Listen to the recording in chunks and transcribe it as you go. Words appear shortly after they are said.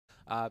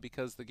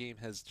because the game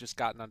has just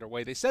gotten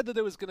underway. They said that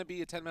it was going to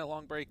be a 10-minute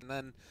long break, and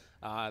then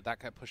that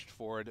got pushed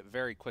forward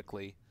very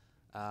quickly.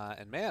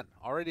 And man,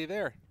 already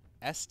there.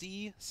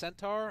 SD,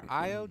 Centaur,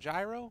 IO,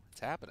 Gyro, it's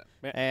happening.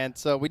 And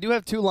so we do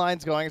have 2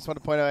 lines going. I just want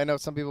to point out, I know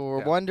some people were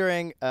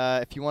wondering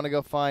if you want to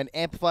go find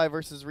Amplify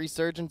versus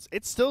Resurgence.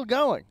 It's still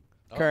going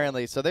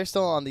currently. So they're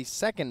still on the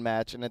second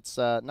match, and it's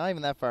not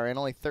even that far in,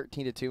 only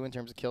 13-2 in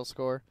terms of kill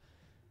score.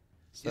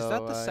 So, is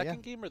that the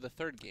second game or the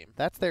third game?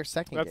 That's their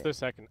second game. That's their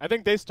second. I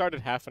think they started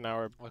half an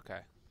hour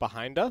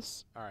behind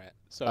us. All right.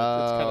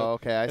 So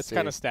it's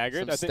kind of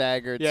staggered. Some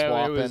staggered yeah,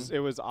 swapping. it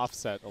was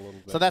offset a little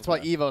bit. So that's why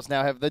EVOS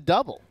now have the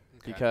double.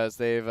 Because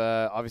they've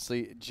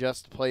obviously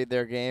just played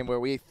their game where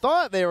we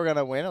thought they were going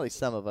to win, at least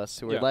some of us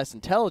who were less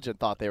intelligent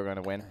thought they were going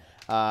to win.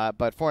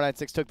 But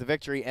 496 took the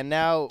victory. And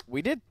now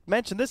we did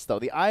mention this, though.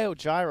 The IO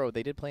Gyro,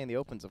 they did play in the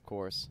Opens, of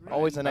course.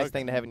 Always a nice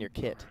thing to have in your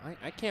kit.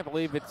 I can't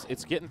believe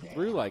it's getting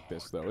through like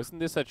this, though. Isn't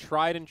this a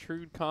tried and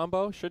true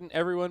combo? Shouldn't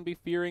everyone be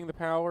fearing the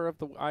power of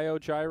the IO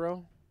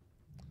Gyro?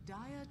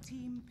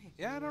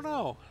 Yeah, I don't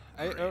know.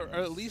 Or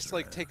at least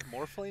like take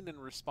Morphlane in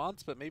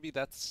response, but maybe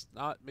that's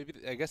not. Maybe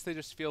I guess they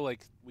just feel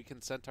like we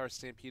can Centaur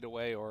Stampede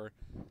away or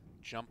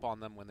jump on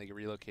them when they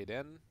relocate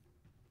in.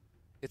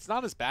 It's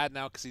not as bad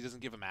now because he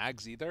doesn't give them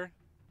Ags either.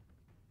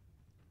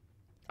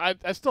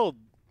 I still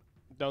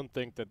don't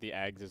think that the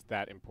Ags is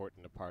that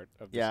important a part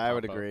of this combo. I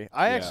would agree.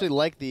 I actually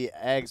like the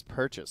Ags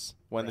purchase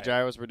when the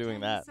Gyros were doing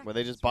that, where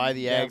they just buy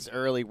the Ags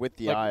early with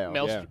the IO.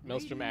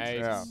 Maelstrom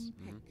Ags.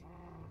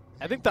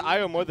 I think the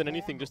IO more than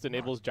anything just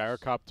enables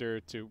Gyrocopter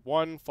to,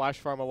 1, flash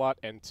farm a lot,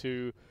 and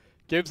 2,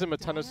 gives him a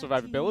ton of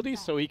survivability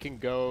so he can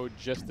go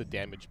just the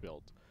damage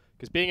build.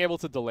 Because being able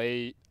to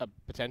delay a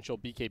potential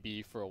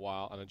BKB for a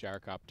while on a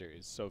Gyrocopter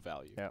is so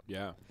valuable.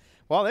 Yeah.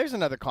 Well, there's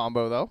another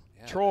combo, though.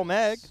 Yeah, Troll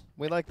Mag.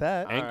 We like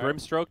that. And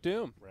Grimstroke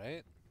Doom.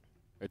 Right.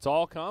 It's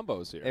all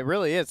combos here. It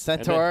really is.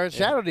 Centaur,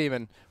 Shadow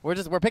Demon.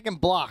 We're picking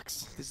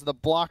blocks. These are the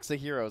blocks of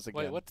heroes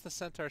again. Wait, what's the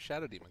Centaur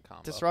Shadow Demon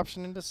combo?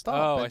 Disruption into Stomp.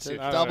 Oh, I it's see.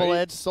 a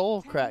double-edged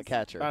soul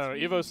catcher. I don't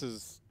know.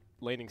 EVOS's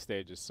laning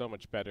stage is so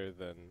much better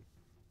than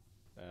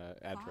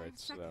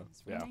Adroit's. So,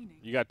 yeah.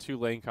 You got 2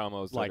 lane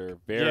combos that are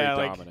very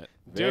dominant.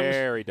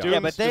 Very dominant. Yeah,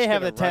 but they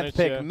have the 10th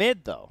pick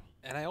mid, though.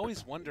 And I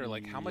always wonder,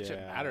 like, how much it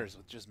matters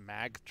with just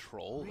Mag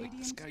Troll. Like,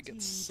 this guy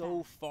gets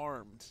so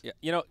farmed. Yeah,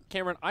 you know,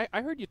 Cameron,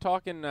 I heard you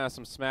talking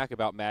some smack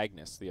about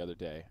Magnus the other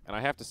day, and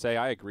I have to say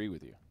I agree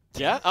with you.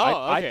 Yeah.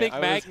 I think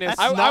Magnus.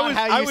 I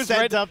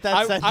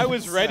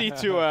was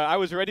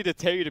ready to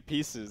tear you to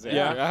pieces.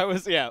 Yeah.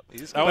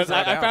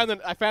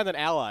 I found an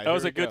ally. That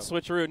was a good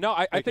switcheroo. No,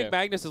 I think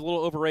Magnus is a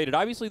little overrated.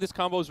 Obviously, this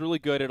combo is really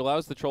good. It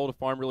allows the troll to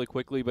farm really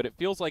quickly, but it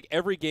feels like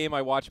every game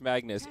I watch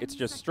Magnus, it's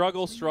just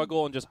struggle,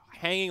 and just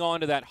hanging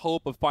on to that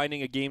hope of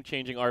finding a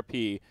game-changing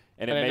RP.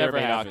 And it may or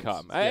may not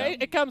come.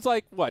 It comes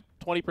like, what,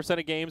 20%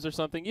 of games or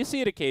something? You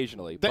see it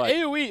occasionally. The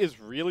AoE is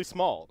really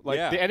small.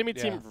 Like, the enemy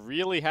team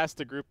really has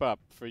to group up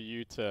for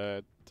you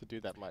to do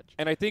that much.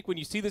 And I think when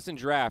you see this in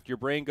draft, your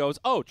brain goes,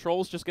 oh,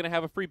 Troll's just going to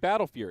have a free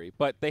Battle Fury.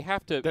 But they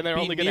have to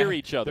be near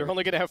each other. They're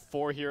only going to have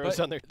 4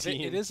 heroes on their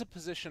team. It is a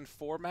position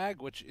 4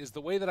 mag, which is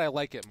the way that I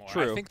like it more.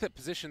 True. I think that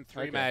position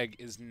 3 mag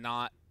is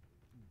not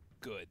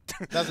good.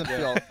 Doesn't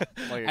feel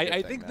like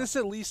I think this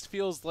at least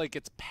feels like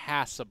it's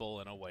passable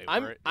in a way.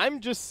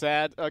 I'm just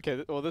sad.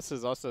 Okay, well, this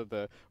is also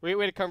we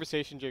had a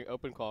conversation during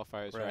open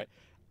qualifiers, right?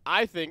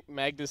 I think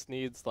Magnus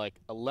needs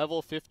like a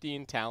level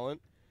 15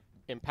 talent,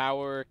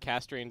 Empower,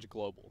 Cast Range,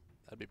 Global.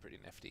 That'd be pretty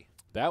nifty.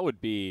 That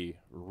would be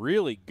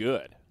really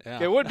good.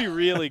 Yeah. It would be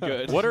really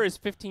good. What are his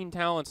 15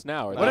 talents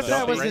now? What if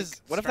that was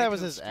his? What if that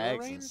was his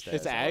Ags instead?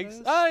 His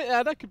Ags?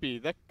 Yeah, that could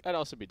be. I'd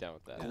also be down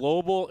with that.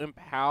 Global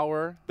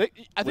Empower.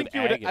 I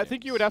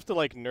think you would have to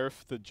like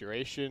nerf the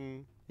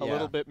duration a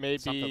little bit, maybe.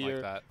 Something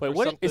like that. Wait,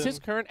 what is his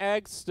current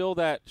Ag still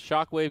that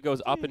Shockwave goes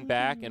up and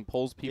back and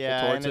pulls people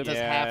towards it? it? Does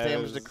half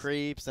damage to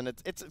creeps, and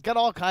it's got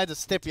all kinds of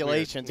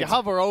stipulations. You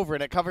hover over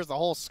it, it covers the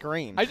whole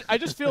screen. I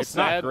just feel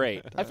sad. Not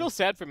great. I feel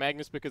sad for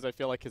Magnus because I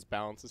feel like his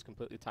balance is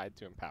completely tied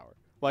to Empower.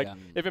 Like,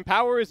 if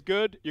Empower is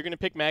good, you're going to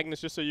pick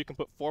Magnus just so you can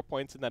put 4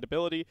 points in that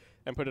ability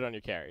and put it on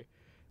your carry.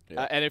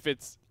 And if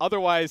it's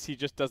otherwise, he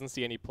just doesn't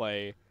see any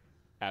play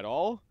at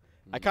all.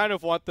 I kind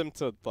of want them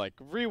to like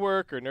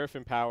rework or nerf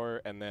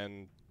Empower and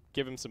then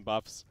give him some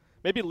buffs.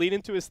 Maybe lean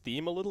into his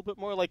theme a little bit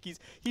more. Like he's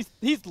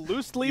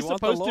loosely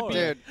supposed to be.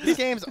 Dude, this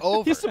game's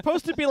over. He's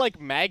supposed to be like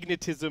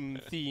magnetism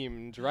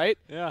themed, right?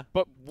 Yeah.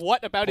 But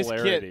what about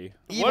Polarity.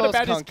 his kit? What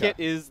about his kit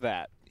is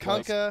that?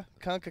 Kunka,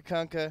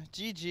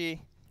 GG.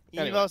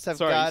 Anyway, EVOS have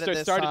got it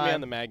this started time. me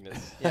on the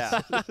Magnus.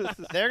 Yeah.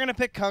 They're going to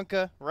pick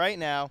Kunka right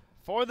now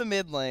for the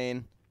mid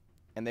lane,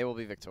 and they will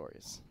be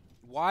victorious.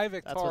 Why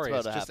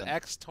victorious? Just happen.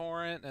 X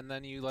torrent, and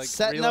then you like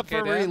setting up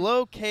for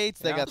relocates.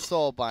 They got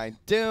Soulbind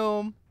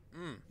Doom.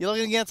 You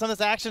looking to get some of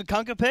this action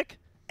Kunka pick?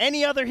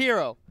 Any other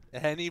hero?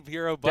 Any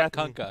hero but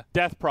Kunka.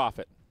 Death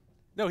Prophet.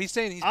 No, he's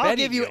saying he's I'll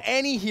give you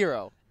any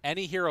hero.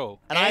 Any hero.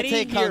 And I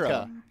take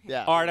Kunka.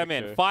 Yeah. All right, I'm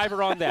in. 5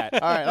 are on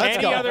that. All right, let's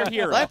go. Any other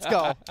hero. Let's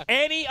go.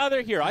 Any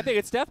other hero. I think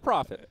it's Death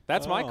Prophet.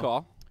 That's my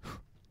call.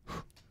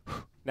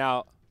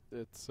 Now,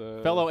 It's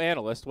Fellow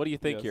analyst, what do you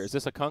think here? Is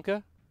this a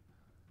Kunkka?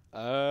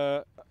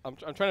 I'm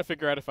trying to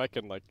figure out if I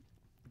can like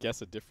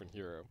guess a different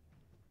hero.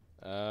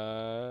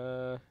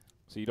 So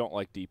you don't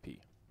like DP.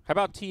 How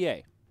about TA?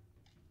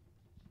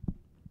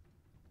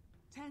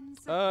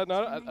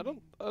 No,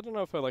 I don't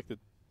know if I like the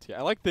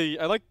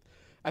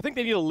I think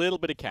they need a little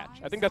bit of catch.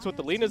 I think that's what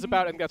the lean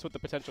about. I think that's what the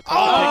potential pick is.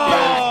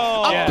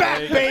 I'm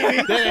back,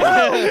 baby!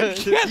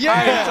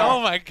 Yes! Oh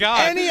my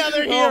God! Any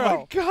other hero? Oh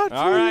my God!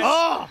 All right.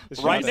 Oh,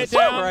 Writing it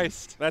down.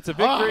 That's a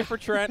victory for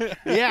Trent.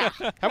 yeah.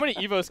 How many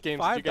EVOS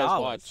games did you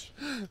guys watch?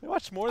 I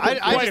watched more than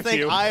I quite just a think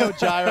few. Io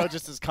Gyro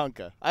just as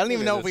Kunkka. I don't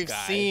even know if this we've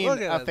guy. seen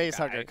Look at a this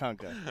facehugger guy.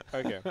 Kunkka.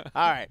 Okay.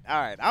 All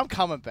right. I'm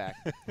coming back.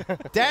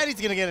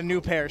 Daddy's gonna get a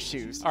new pair of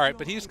shoes. All right,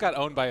 but he just got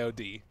owned by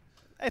OD.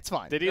 It's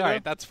fine. Did he? All though?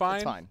 right, that's fine.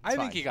 It's fine. I It's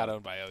think fine. he got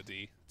owned by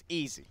OD.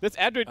 Easy. This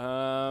Adroit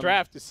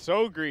draft is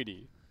so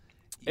greedy.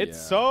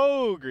 It's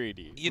so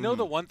greedy. You know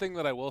the one thing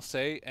that I will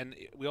say, and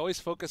we always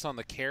focus on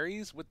the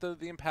carries with the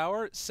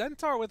Empower.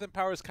 Centaur with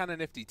Empower is kind of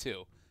nifty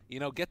too. You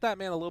know, get that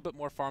man a little bit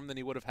more farm than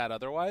he would have had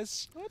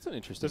otherwise. Well, that's an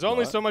interesting There's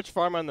only thought. so much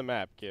farm on the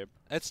map, Gib.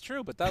 That's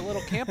true, but that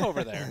little camp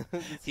over there,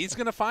 he's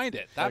going to find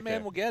it. That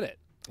man will get it.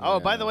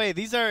 Oh, by the way,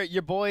 these are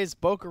your boys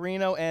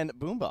Bocarino and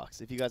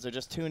Boombox. If you guys are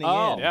just tuning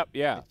in. Yep.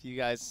 Yeah. If you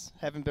guys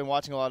haven't been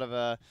watching a lot of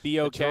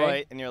BOK.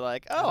 Adroit and you're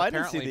like, oh, I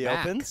didn't see apparently the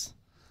Mac. opens.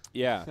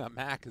 Yeah.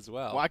 Mac as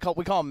well. Well,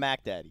 we call him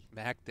Mac Daddy.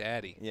 Mac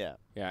Daddy. Yeah.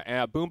 Yeah.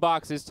 And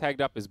Boombox is tagged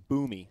up as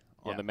Boomy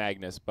on Yeah. the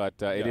Magnus, but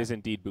it is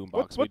indeed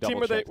Boombox. What we team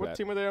were they? double-checked What that.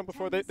 team were they on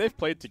before? They've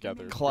played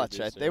together. Clutch.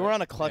 previously, They were right?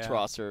 on a Clutch Yeah.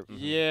 roster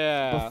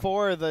Yeah.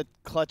 before the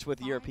Clutch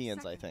with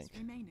Europeans, I think.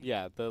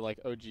 Yeah, the like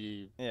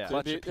OG. Yeah. the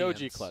OG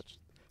Clutch-ipeans. Clutch.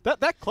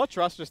 That Clutch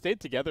roster stayed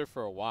together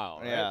for a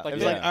while. Right? Yeah. Like it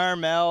was they- like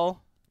Armel,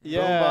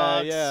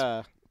 yeah, Boombox.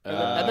 yeah.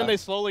 And then they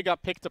slowly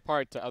got picked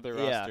apart to other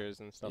Yeah. rosters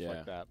and stuff Yeah.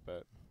 like that.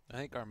 But I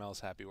think Armel's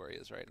happy where he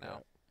is right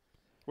now.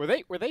 were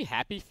they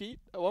happy feet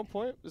at one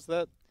point? Was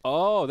that?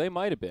 Oh, they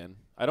might have been.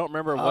 I don't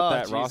remember what Oh,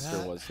 that geez.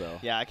 roster was, though.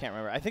 Yeah, I can't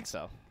remember. I think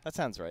so. That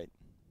sounds right.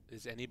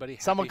 Is anybody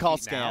happy Someone call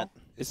feet now? Scant.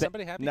 Is that-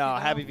 somebody happy No, feet now?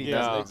 Happy Feet Yeah.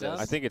 doesn't No,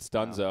 exist. I think it's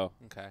Dunzo.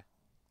 Okay.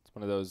 It's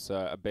one of those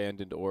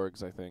abandoned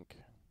orgs, I think.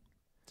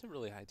 It's a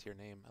really high tier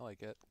name. I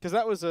like it. Because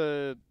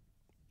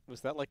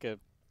was that like a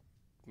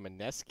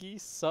Mineski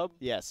sub?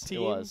 Yes,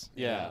 team? it was.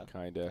 Yeah.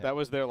 Kind of. That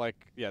was their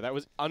that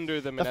was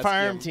under the The Mineski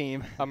farm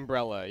team.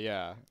 umbrella.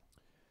 Yeah.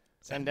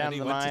 Send And down he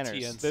the went to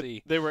miners.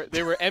 TNC.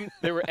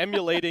 They were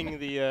emulating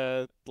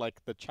the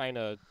like the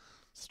China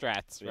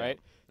strats, right?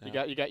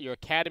 Yeah. You got your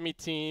academy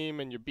team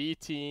and your B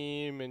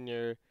team and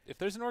your If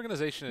there's an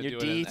organization to Your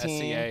do it in D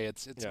team. SCA,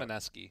 it's Yeah.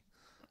 Mineski.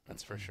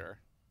 That's for sure.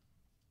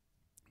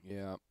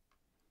 Yeah.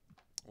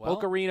 Well,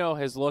 Bocarino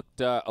has looked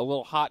a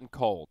little hot and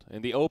cold.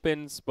 In the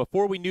opens,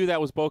 before we knew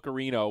that was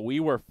Bocarino, we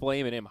were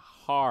flaming him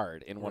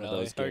hard in one of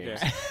those Really?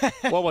 games.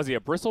 Okay. What was he, a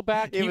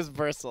bristleback? It was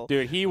Bristle.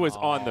 Dude, he was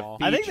on the Aw.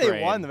 feed I think train.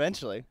 they won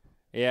eventually.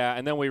 Yeah,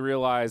 and then we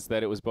realized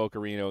that it was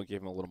Bocarino and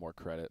gave him a little more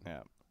credit.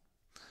 Yeah.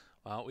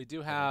 well, we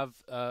do have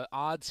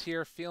odds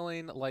here,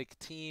 feeling like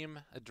Team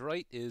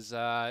Adroit is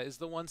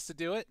the ones to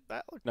do it.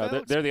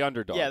 No, they're the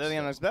underdogs. Yeah, they're the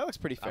underdogs. That looks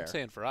pretty fair. I'm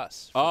saying for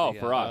us. Oh, the,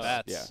 for us.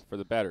 bets. Yeah, for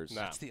the betters.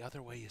 No. That's the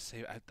other way you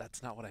say.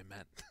 That's not what I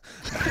meant.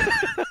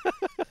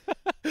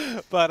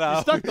 But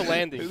you stuck the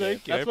landing.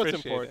 Thank you. That's I what's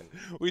appreciate important.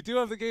 it. We do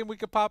have the game we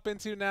could pop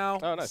into now.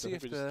 Oh, nice. See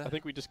if I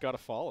think we just got a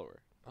follower.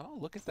 Oh,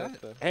 look at That's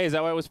that. Hey, is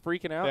that why I was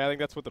freaking out? Yeah, I think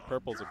that's what the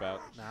purple's about.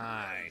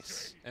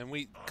 Nice. And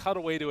we cut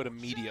away to it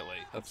immediately.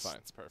 That's fine.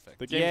 That's perfect.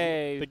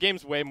 The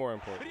game's way more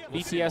important.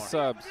 BTS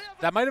subs.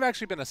 That might have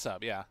actually been a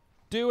sub, yeah.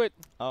 Do it.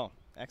 Oh,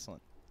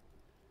 excellent.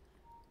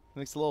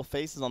 Makes little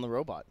faces on the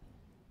robot.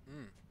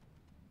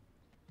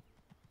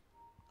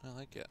 I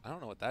like it. I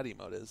don't know what that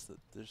emote is that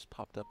just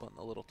popped up on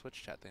the little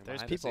Twitch chat thing. There's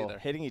behind us people either.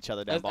 hitting each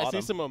other down I bottom.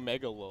 see some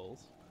Omega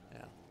lulls.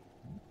 Yeah.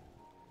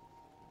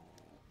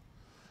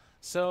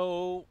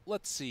 So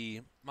let's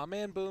see. My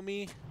man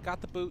Boomy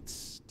got the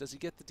boots. Does he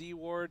get the D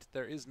ward?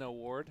 There is no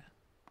ward.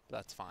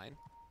 That's fine.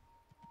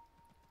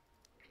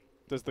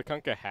 Does the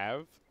Kunkka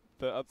have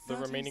the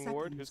 30 remaining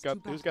ward?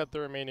 seconds Who's to got the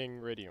remaining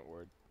Radiant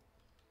ward?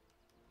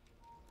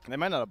 They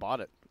might not have bought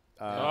it.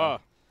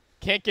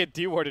 Can't get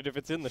dewarded if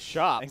it's in the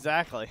shop.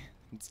 Exactly.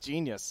 It's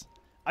genius.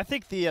 I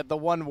think the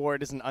one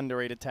ward is an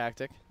underrated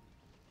tactic.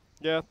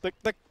 Yeah, the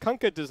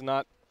Kunkka does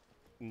not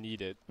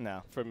need it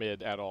No. for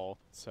mid at all,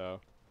 so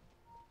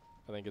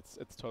I think it's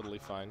totally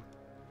fine.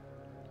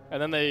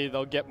 And then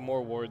they'll get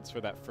more wards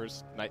for that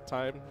first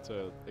nighttime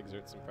to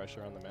exert some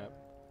pressure on the map.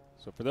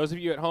 So for those of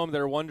you at home that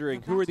are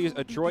wondering, who are these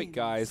Adroit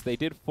guys? They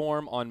did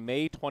form on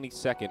May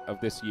 22nd of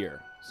this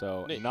year.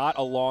 So Neat. not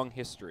a long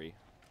history.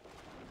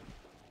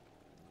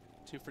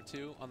 2 for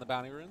 2 on the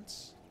bounty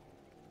runes.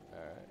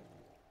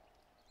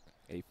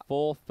 A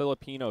full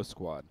Filipino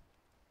squad.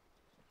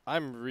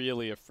 I'm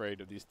really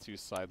afraid of these two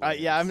side lanes.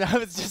 Yeah, I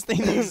was just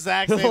thinking the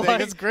exact same thing.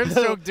 It's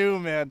Grimstroke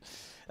Doom, man.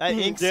 That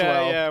ink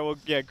swell.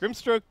 Yeah,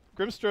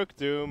 Grimstroke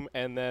Doom,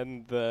 and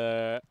then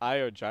the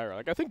Io Gyro.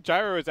 Like I think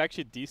Gyro is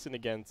actually decent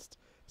against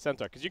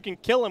Centaur because you can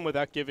kill him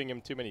without giving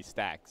him too many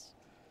stacks.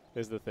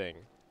 Is the thing.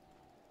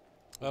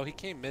 Oh, he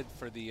came mid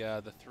for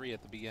the 3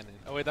 at the beginning.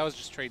 Oh wait, that was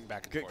just trading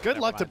back and forth. Good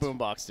Never luck to mind.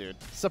 Boombox, dude.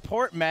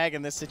 Support Mag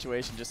in this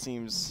situation just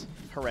seems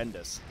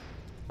horrendous.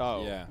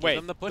 Oh, Yeah. wait.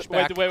 Give him the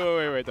pushback.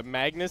 Wait. The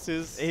Magnus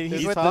is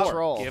He's with top? the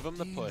troll. Give him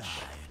the push.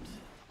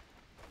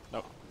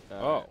 No.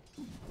 Oh.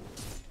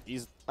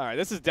 He's all right.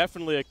 This is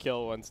definitely a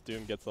kill once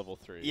Doom gets level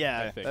 3.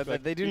 Yeah, I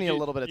think. they do need a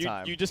little bit of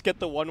time. You just get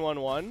the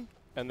 1-1-1,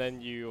 and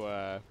then you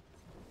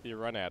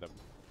run at him.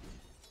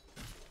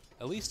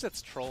 At least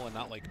it's troll and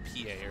not like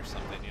PA or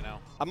something, you know?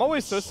 I'm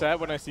always so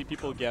sad when I see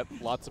people get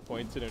lots of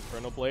points in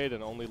Infernal Blade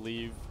and only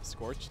leave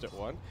Scorched at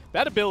 1.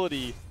 That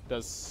ability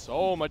does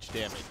so much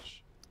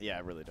damage. Yeah,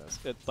 it really does.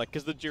 It's like,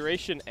 because the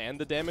duration and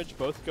the damage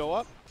both go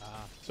up,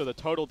 so the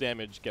total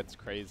damage gets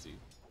crazy.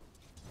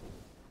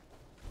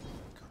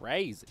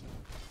 Crazy.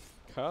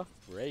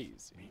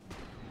 Crazy.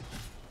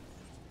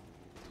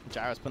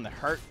 Gyro's putting the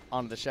hurt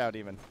onto the shout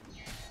even.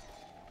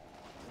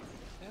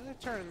 And they're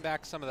turning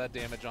back some of that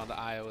damage onto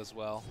Io as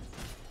well.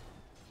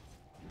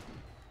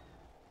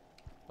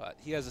 But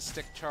he has a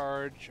stick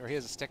charge, or he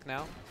has a stick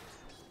now.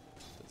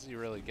 Does he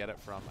really get it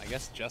from? I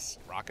guess just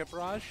Rocket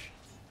Barrage?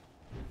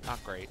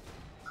 Not great.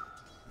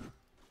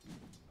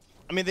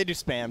 I mean, they do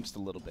spam just a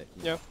little bit.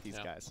 Yeah. These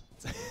Yeah. guys.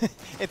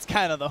 It's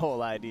kind of the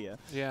whole idea.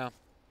 Yeah,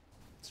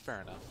 it's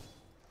fair enough.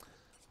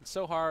 And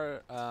so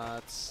far,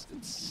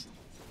 it's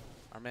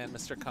our man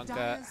Mr.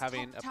 Kunkka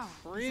having a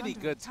pretty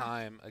good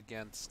time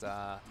against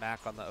Mac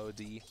on the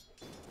OD.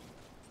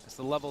 As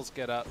the levels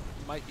get up,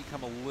 he might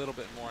become a little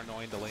bit more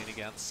annoying to lane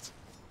against.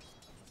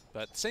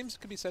 But same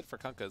could be said for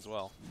Kunkka as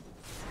well.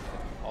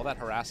 All that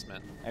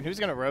harassment. And who's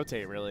going to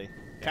rotate, really?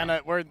 Kind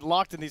of, we're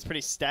locked in these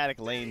pretty static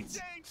lanes.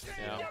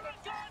 Yeah.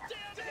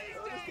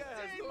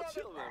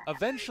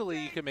 Eventually,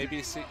 you can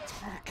maybe see.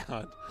 Oh my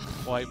God,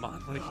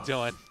 Whitemon, what are you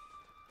doing?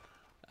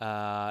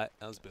 That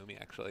was Boomy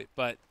actually,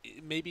 but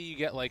maybe you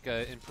get like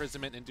a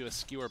imprisonment into a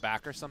skewer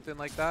back or something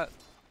like that.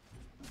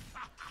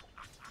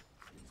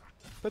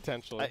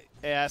 Potentially.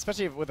 Yeah,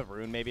 especially with a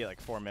rune, maybe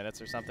like 4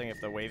 minutes or something if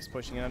the wave's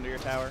pushing it under your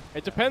tower.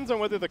 It depends on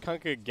whether the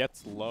Kunkka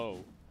gets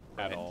low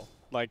at all.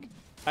 Like,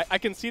 I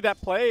can see that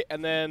play,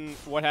 and then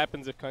what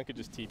happens if Kunkka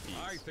just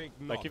TPs?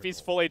 Like, if he's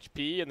full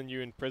HP and then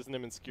you imprison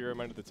him and skewer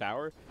him under the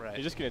tower, Right.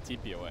 he's just going to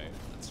TP away.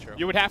 That's true.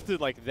 You would have to,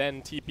 like,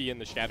 then TP in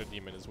the Shadow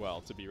Demon as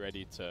well to be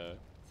ready to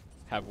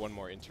have one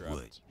more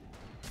interrupt.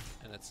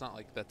 And it's not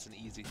like that's an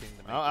easy thing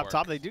to make Oh, up work.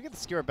 top, they do get the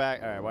skewer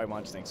back. All right,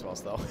 Whitemon just thinks well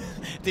still.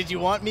 Did you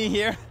want me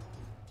here?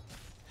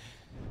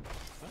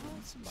 Well,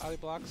 some body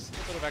blocks, a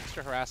little bit of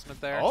extra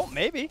harassment there. Oh,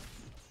 maybe.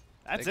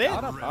 That's They it.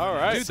 got him. All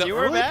right. Dude, the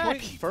Skewer early back.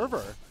 point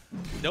fervor.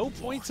 No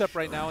points up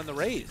right now in the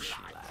Rage.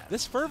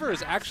 This fervor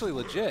is actually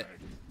legit.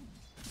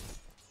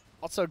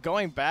 Also,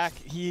 going back,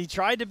 he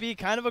tried to be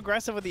kind of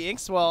aggressive with the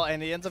Inkswell,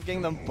 and he ends up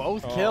getting them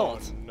both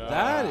killed. No.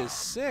 That is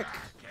sick.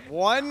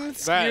 One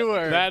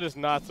skewer. That is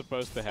not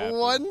supposed to happen.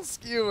 One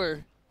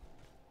skewer.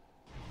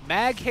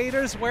 Mag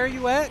haters, where are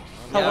you at? Yeah,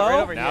 Hello?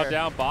 right over Now here.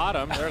 down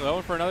bottom. They're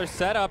going for another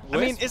setup. I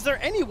mean, Wisp. is there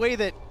any way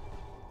that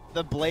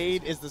the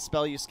Blade is the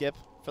spell you skip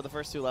for the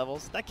first 2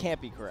 levels? That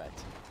can't be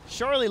correct.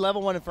 Surely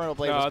level 1 Infernal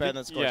Blade No, was I better think-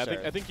 than Scorched yeah,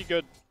 Earth. I think you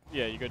go.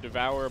 Yeah, you go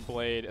Devour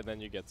Blade and then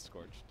you get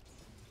Scorched.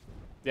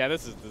 Yeah,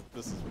 this is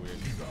weird.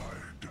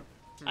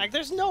 Like,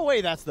 there's no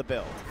way that's the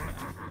build.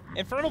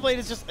 Infernal Blade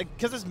is just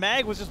because this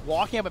Mag was just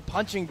walking up and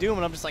punching Doom,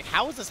 and I'm just like,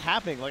 how is this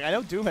happening? Like, I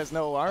know Doom has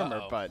no armor,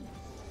 Uh-oh. but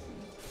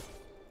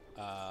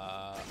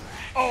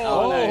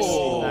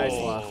Oh, nice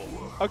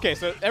love. Okay,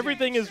 so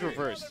everything is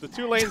reversed. The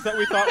 2 lanes that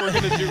we thought were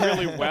going to do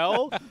really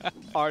well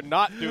are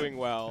not doing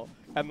well,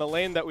 and the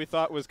lane that we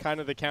thought was kind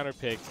of the counter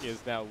pick is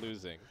now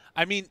losing.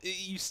 I mean,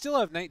 you still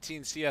have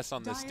 19 CS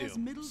on this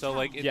Doom, so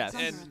like, Yes.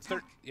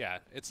 yeah,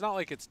 it's not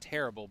like it's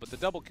terrible, but the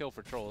double kill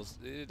for trolls,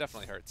 it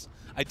definitely hurts.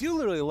 I do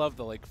really love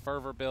the like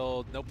fervor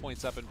build, no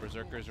points up in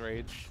Berserker's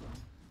Rage.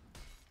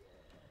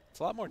 It's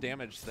a lot more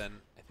damage than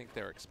I think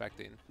they were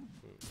expecting.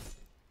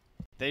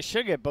 They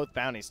should get both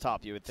bounties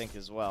top, you would think,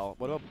 as well.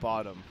 What about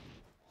bottom?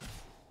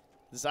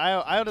 This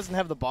Io doesn't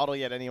have the bottle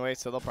yet anyway,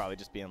 so they'll probably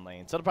just be in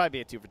lane. So it'll probably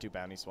be a 2-for-2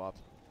 bounty swap.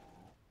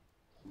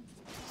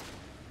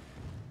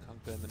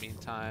 Kunkka in the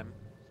meantime,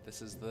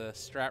 this is the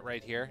strat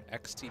right here,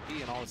 XTP,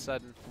 and all of a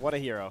sudden, What a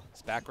hero.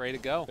 it's back ready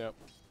to go. Yep.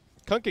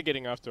 Kunkka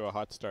getting off to a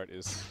hot start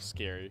is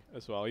scary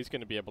as well. He's going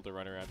to be able to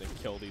run around and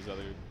kill these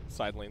other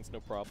side lanes, no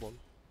problem.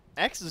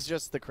 X is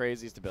just the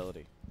craziest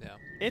ability. Yeah,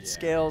 It Yeah.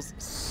 scales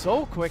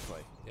so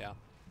quickly. yeah.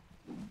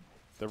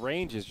 The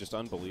range is just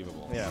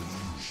unbelievable. Yeah.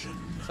 So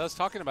I was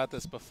talking about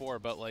this before,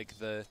 but like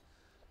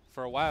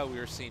for a while we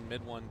were seeing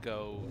mid one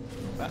go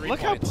 3 Look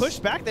how points.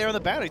 pushed back they are on the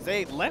bounties.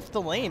 They left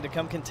the lane to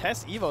come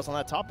contest EVOS on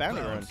that top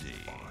bounty run.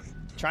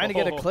 Trying to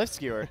get a cliff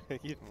skewer.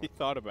 he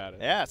thought about it.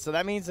 Yeah, so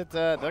that means that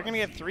they're going to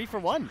get 3 for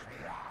 1.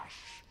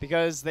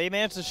 Because they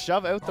managed to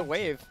shove out the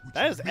wave.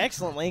 That is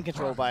excellent lane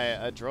control by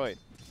Adroit.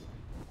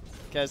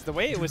 Because the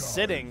way it was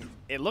sitting,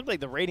 it looked like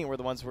the Radiant were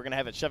the ones who were going to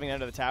have it shoving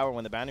under the tower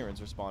when the bounty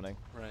runs were spawning.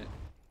 Right.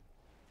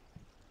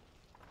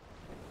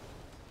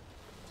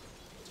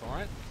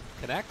 Torrent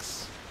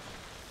connects.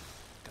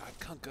 God,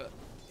 Kunkka,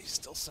 he's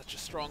still such a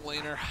strong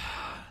laner.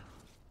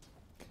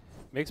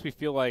 Makes me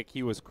feel like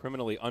he was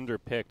criminally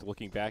underpicked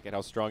looking back at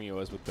how strong he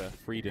was with the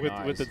free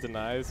denies. With the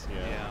denies,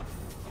 Yeah.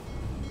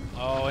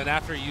 Oh, and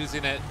after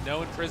using it,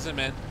 no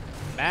imprisonment.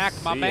 Mac,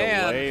 my See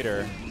man. you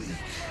later.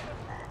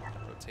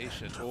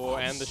 Rotation. Oh,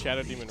 and the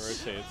Shadow Demon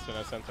rotates, so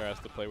now Centaur has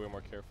to play way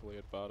more carefully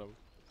at bottom.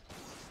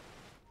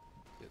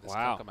 Yeah, this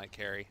Wow. Kunkka might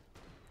carry.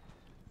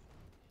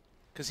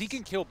 Because he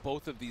can kill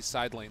both of these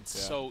side lanes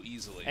so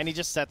easily. And he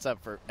just sets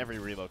up for every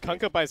reload.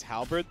 Kunkka buys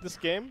Halberd this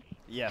game?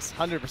 Yes,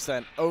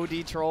 100%.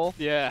 OD troll.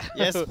 Yeah.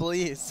 Yes,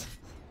 please.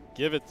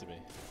 Give it to me.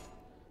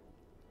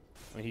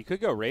 I mean, he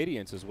could go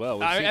Radiance as well.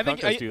 We've seen I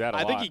think Kunkkas do that a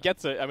lot. I think he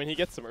gets I mean, he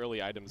gets some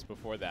early items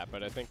before that,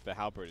 but I think the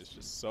Halberd is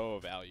just so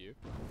value.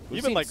 We've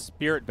Even seen like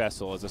Spirit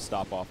Vessel as a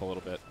stop off a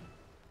little bit.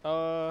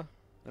 I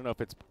don't know if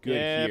it's good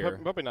yeah, here.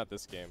 probably not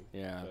this game.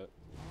 Yeah. But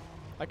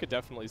I could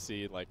definitely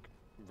see like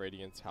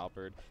Radiance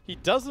Halberd. He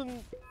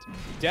doesn't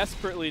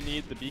desperately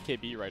need the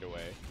BKB right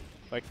away.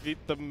 Like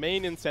the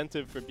main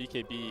incentive for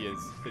BKB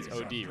is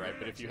OD, right?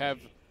 But if you have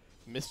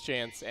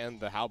Mischance and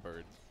the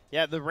Halberd.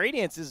 Yeah, the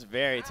Radiance is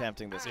very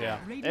tempting this game.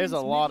 Yeah. There's a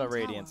lot of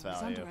Radiance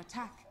value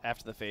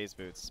after the phase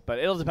boots, but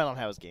it'll depend on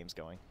how his game's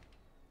going.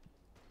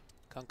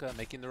 Kunkka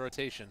making the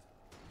rotation.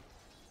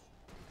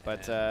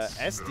 But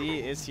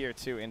SD is here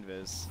too,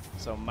 Invis,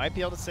 so might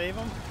be able to save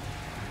him.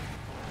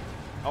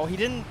 Oh, he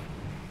didn't.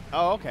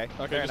 Oh, okay.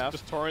 Fair enough.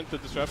 Just torrent the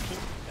disruption.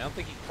 I don't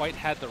think he quite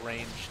had the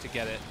range to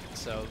get it,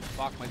 so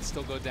Bach might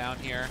still go down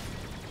here.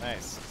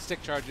 Nice.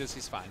 Stick charges,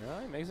 he's fine. All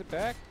right, makes it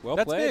back. Well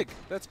That's played. big.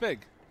 That's big.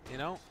 You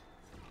know,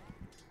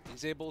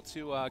 he's able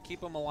to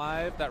keep him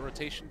alive. That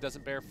rotation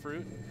doesn't bear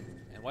fruit.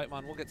 And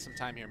Whitemon will get some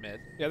time here mid.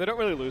 Yeah, they don't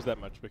really lose that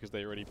much because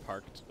they already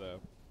parked the...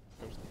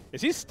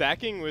 Is he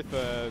stacking with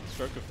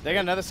Stroke of... They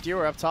got another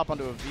skewer up top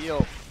onto a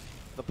Veal.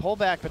 The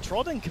pullback.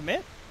 Patrol didn't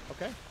commit.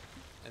 Okay.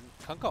 And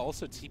Kunkka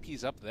also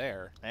TP's up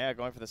there. Yeah,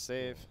 going for the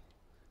save.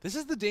 This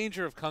is the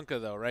danger of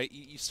Kunkka, though, right?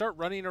 You start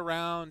running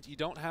around, you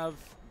don't have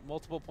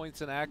multiple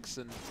points in X,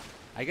 and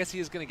I guess he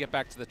is going to get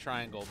back to the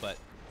triangle, but...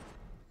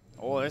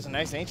 Oh, there's a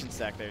nice Ancient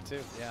stack there, too.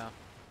 Yeah.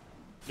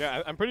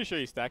 Yeah, I'm pretty sure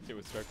he stacked it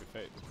with Stroke of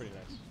Fate. It's pretty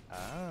nice.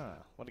 Ah,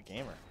 what a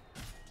gamer.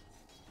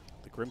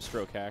 The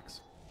Grimstroke hacks.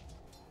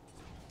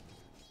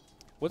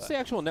 What's the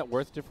actual net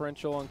worth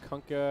differential on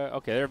Kunkka?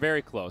 Okay, they're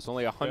very close.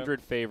 Only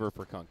 100 favor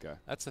for Kunkka.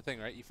 That's the thing,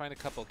 right? You find a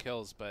couple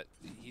kills, but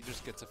he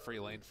just gets a free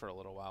lane for a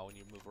little while when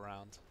you move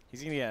around.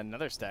 He's going to get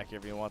another stack here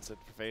if he wants it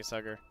for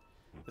Facehugger.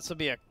 This will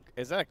be a...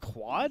 Is that a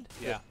quad?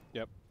 Yeah.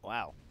 Yep.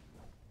 Wow.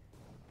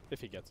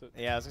 If he gets it.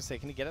 Yeah, I was going to say,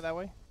 can he get it that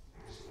way?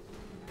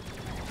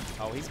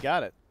 Oh, he's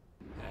got it.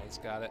 Yeah, he's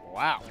got it.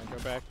 Wow. Go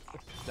back.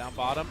 Down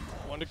bottom.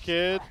 Wonder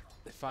Kid.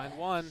 They find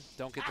one.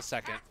 Don't get the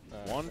second.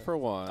 1 for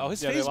 1. Oh,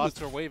 his Yeah, they phase lost-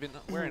 boots are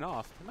wearing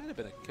off. It might have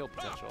been a kill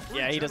potential.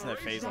 Yeah, he doesn't have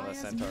phase on the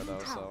Centaur, though,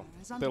 so...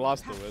 They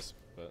lost the Wisp,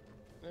 but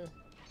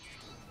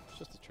it's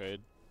just a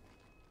trade.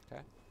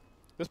 Okay.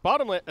 This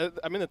bottom lane,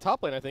 I mean the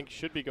top lane, I think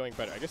should be going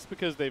better. I guess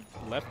because they've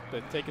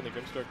taken the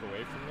Grimstroke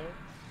away from there.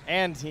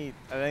 And I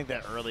think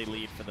that early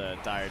lead for the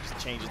Dire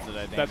just changes the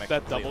dynamic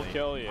That double completely.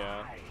 kill,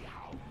 yeah.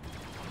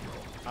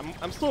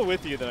 I'm still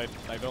with you that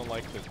I don't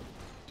like the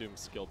Doom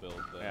skill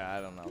build. Yeah, I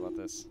don't know about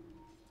this.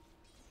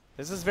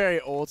 This is very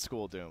old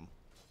school Doom.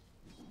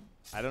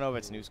 I don't know if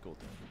it's new school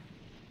Doom.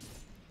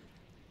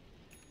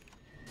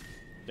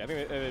 Yeah, I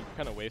think they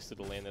kind of wasted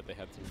a lane that they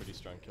had some pretty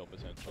strong kill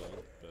potential in.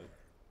 But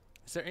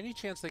Is there any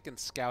chance they can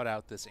scout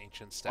out this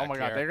ancient stack Oh my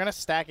god, here? they're going to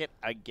stack it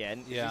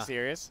again? Yeah. Are you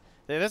serious?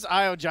 This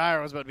IO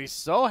Gyro is about to be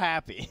so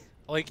happy.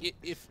 Like,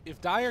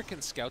 if Dire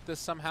can scout this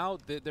somehow,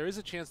 there is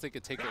a chance they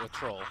could take it with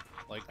Troll.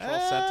 Like, Troll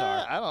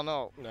Centaur. I don't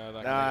know. no,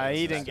 not Nah, gonna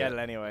he get didn't get it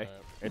anyway.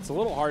 It's a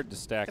little hard to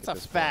stack It's at a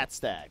this fat point.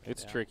 stack.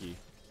 It's Yeah. tricky.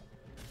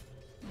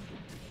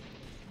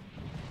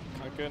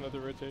 Kunkka, another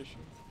rotation.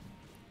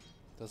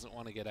 Doesn't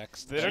want to get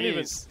X'd. They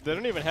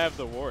don't even have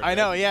the ward. I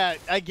know, yeah.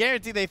 I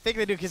guarantee they think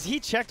they do because he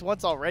checked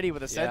once already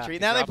with a sentry. he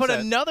Now they drops put it.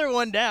 another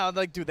one down.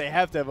 Like, dude, they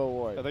have to have a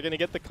ward. Are they going to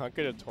get the Kunkka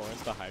to torrent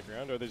the high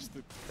ground, or are they just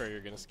the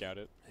Courier going to scout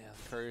it? Yeah,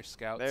 Courier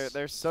scouts.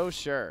 They're so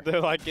sure.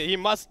 They're like, he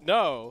must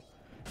know.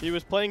 He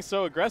was playing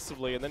so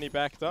aggressively, and then he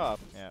backed off.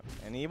 Yeah,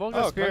 and he will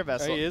go Spirit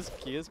Vessel.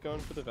 He is going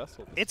for the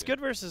Vessel. It's good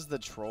versus the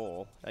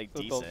Troll. Like,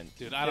 The- decent.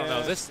 Dude, I don't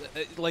know. This,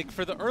 like,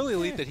 for the early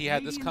lead that he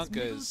had, this Kunkka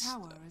is...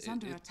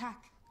 under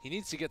attack. He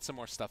needs to get some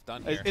more stuff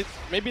done here.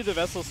 Maybe the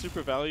Vessel's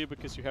super value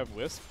because you have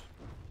Wisp.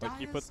 Like,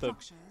 you put the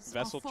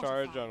Vessel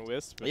charge on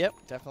Wisp. but- Yep,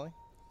 definitely.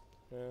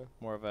 Yeah.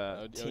 More of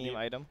a OD team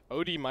item.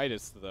 OD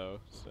Midas, though,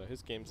 so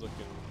his game's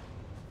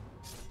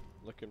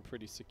looking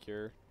pretty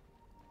secure.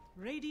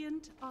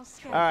 Radiant are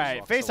scared. All right,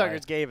 walks away.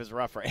 Facehugger's game is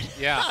rough right now.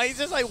 Yeah. He's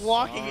just like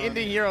walking into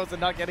heroes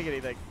and not getting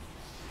anything.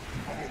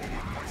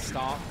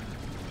 Stomp.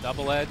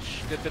 Double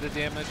edge. Good bit of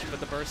damage, but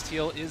the burst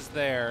heal is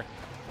there.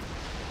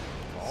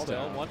 Still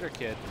down. Wonder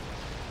Kid.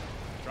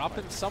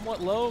 Dropping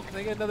somewhat low. Can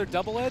they get another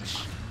double edge?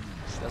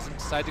 Doesn't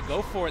decide to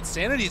go for it.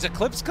 Sanity's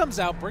Eclipse comes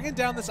out, bringing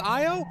down this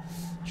IO.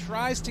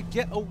 Tries to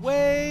get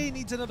away.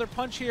 Needs another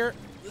punch here.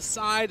 The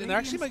side, and they're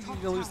actually going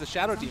to lose the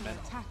Shadow Demon.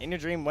 In Your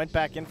Dream went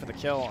back in for the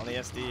kill on the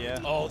SD, yeah.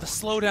 Oh, the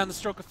slowdown, the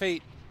Stroke of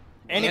Fate.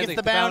 And he gets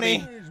the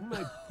bounty.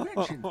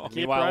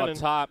 Meanwhile, running.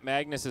 up top,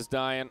 Magnus is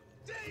dying.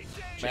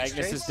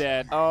 Magnus is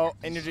dead. Oh,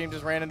 In Your Dream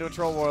just ran into a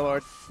Troll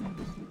Warlord.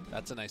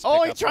 That's a nice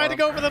Oh, he pickup tried for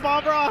to him. go for the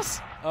Bob Ross.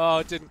 Oh,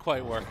 it didn't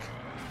quite work.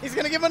 He's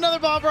going to give him another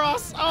Bob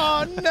Ross.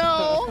 Oh,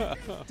 no.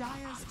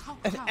 Dire's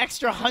top An tower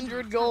extra is under 100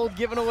 attack. gold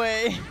given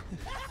away.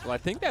 Well, I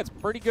think that's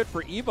pretty good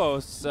for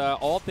EVOS,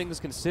 all things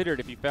considered,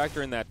 if you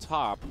factor in that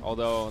top,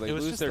 although they It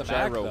was lose just their the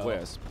back, gyro though.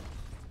 wisp.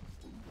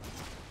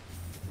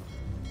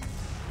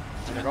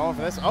 They're going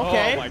for this.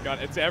 Okay. Oh my god,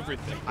 it's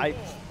everything.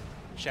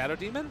 Shadow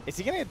Demon? Is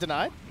he going to get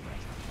denied?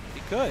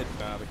 He could.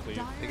 Nah, the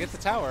cleave. They get the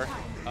tower.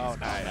 Oh,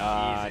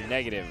 nice.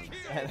 Negative.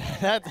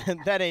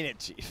 that ain't it,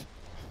 Chief.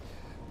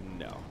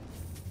 No.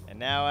 And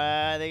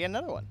now they get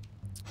another one.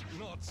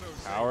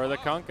 Power of the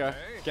Kunkka.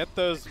 Get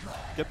those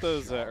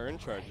earn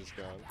charges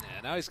going.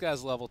 Yeah, now he's got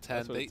his level 10.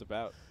 That's what it's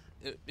about.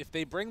 If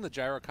they bring the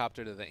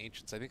gyrocopter to the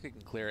Ancients, I think they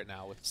can clear it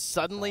now with.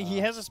 Suddenly he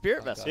has a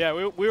Spirit Vessel. Yeah,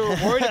 we were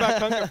worried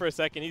about Kunkka for a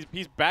second.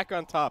 He's back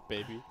on top,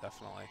 baby.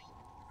 Definitely.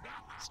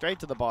 Straight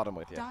to the bottom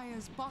with you.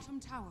 Dire's bottom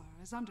tower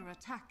is under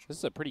attack. This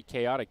is a pretty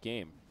chaotic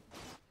game.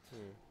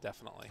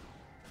 Definitely.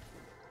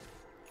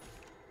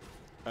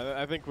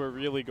 I think we're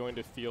really going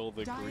to feel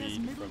the Dire's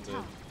greed middle from the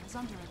tower is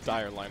under attack.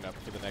 Dire lineup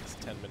for the next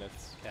 10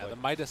 minutes. Yeah, Like, the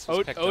Midas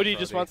was picked up Odie for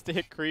just Odie. wants to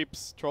hit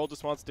creeps. Troll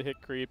just wants to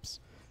hit creeps.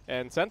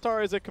 And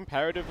Centaur is a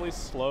comparatively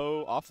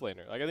slow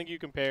offlaner. Like, I think you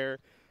compare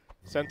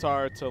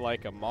Centaur to,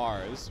 like, a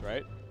Mars,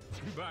 right?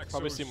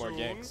 Probably see more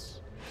ganks.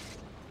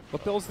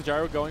 What build is the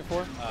gyro going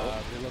for?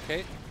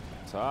 Relocate.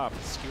 Top.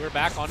 Skewer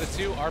back onto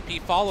 2.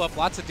 RP follow-up.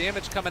 Lots of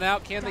damage coming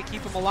out. Can they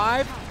keep him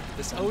alive?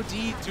 This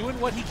OD doing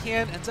what he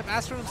can. Ends up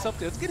asking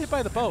himself, let's get hit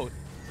by the boat.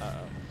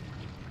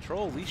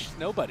 Troll leashed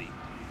nobody.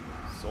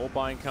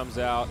 Soulbind comes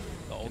out.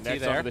 The ulti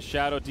Connects there. onto the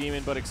Shadow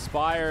Demon, but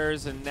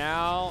expires. And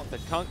now the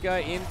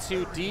Kunkka in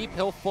too deep.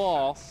 He'll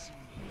fall.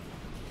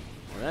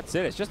 And that's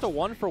it. It's just a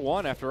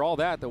 1-for-1 after all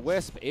that. The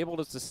Wisp able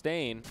to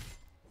sustain.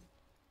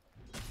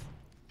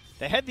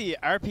 They had the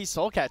RP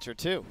Soul Catcher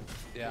too.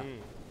 Yeah.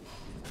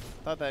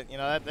 Thought that,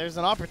 that there's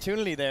an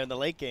opportunity there in the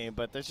late game,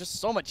 but there's just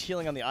so much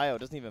healing on the IO, it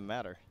doesn't even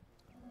matter.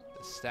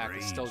 The stack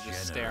is still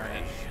just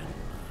staring.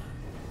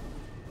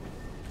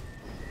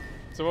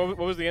 So what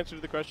was the answer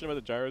to the question about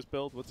the Gyro's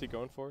build? What's he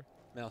going for?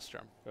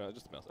 Maelstrom.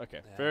 Just a mouse. Okay.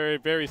 Yeah. Very,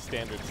 very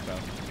standard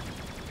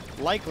stuff.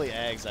 Likely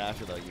Ags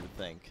after, though, you would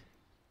think.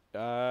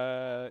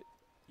 Yeah.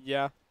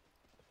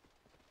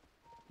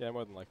 Yeah,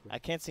 more than likely. I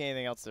can't see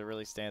anything else that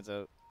really stands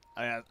out.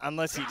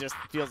 Unless he just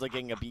feels like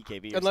getting a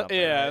BKB or Unless, something.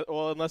 yeah, right?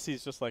 well, unless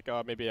he's just like,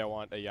 oh, maybe I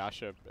want a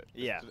Yasha.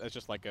 Yeah. It's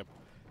just like a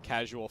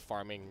casual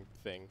farming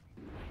thing.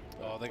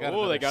 Oh, they got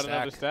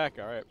another stack.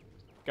 All right.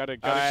 Got All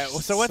right,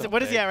 so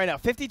what is he at right now?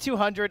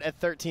 5,200 at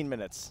 13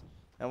 minutes.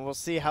 And we'll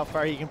see how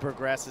far he can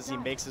progress as he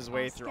makes his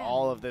way through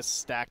all of this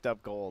stacked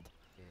up gold.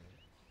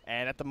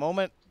 And at the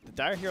moment, the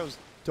Dire Heroes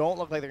don't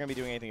look like they're going to be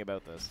doing anything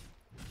about this.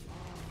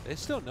 They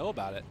still know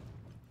about it.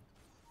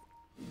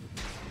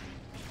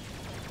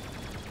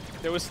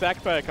 It was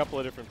stacked by a couple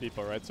of different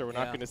people, right? So we're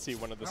not Yeah. going to see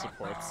one of the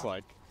supports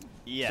like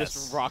Yes.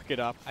 just rocket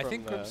up. I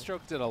think from the-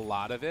 Grimstroke did a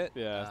lot of it.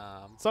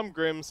 Yeah. Some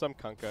Grim, some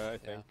Kunkka, I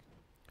think.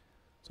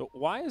 So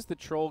why is the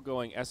Troll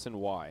going S and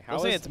Y? I'll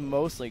say it's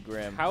mostly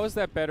Grim. How is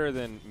that better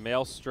than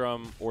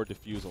Maelstrom or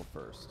Diffusal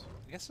first?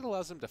 I guess it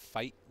allows them to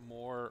fight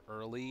more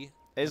early.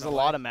 There's a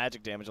lot of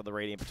magic damage on the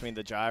Radiant between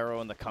the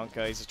Gyro and the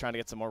Kunkka. He's just trying to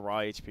get some more raw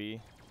HP.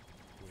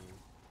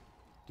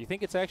 Do you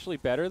think it's actually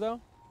better,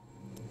 though?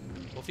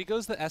 Well, if he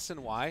goes the S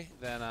and Y,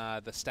 then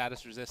the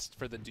status resist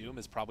for the Doom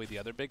is probably the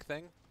other big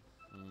thing.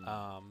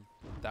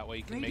 That way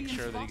you can make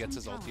sure that he gets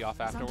his ulti off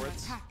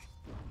afterwards.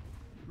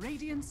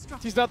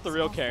 He's not the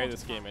real carry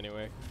this game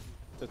anyway.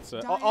 It's,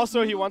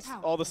 also, he wants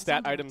all the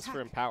stat items for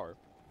Empower.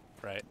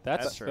 Right.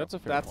 That's true. That's a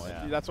fair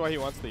point. That's why he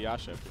wants the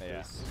Yasha.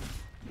 Yeah.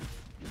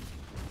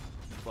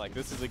 Like,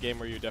 this is a game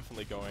where you're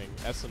definitely going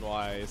S and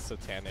Y,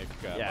 Satanic,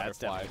 Yeah, it's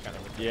Butterfly definitely kind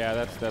of a thing. Yeah,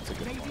 that's a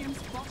good point.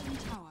 Radiant's bottom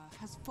tower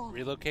has fallen.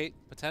 Relocate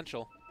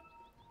potential.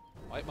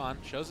 Whitemon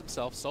shows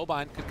himself.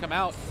 Soulbind could come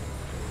out.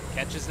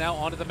 Catches now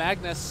onto the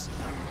Magnus.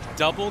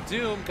 Double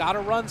Doom. Gotta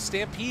run.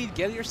 Stampede.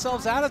 Get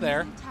yourselves out of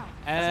there.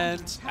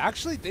 And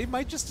actually, they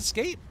might just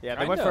escape. Yeah,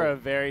 they went for a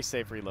very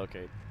safe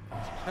relocate.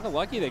 Kind of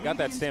lucky they got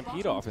that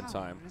Stampede off in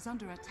time. Is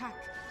under attack.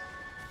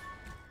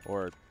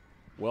 Or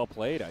well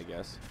played, I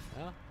guess.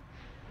 Yeah.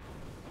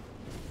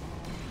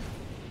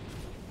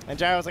 And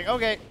Gyro's like,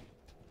 okay,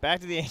 back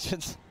to the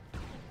Ancients.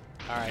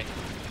 All right.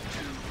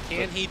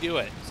 Can he do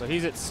it? So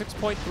he's at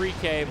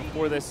 6.3K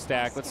before this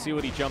stack. Let's see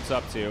what he jumps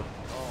up to.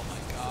 Oh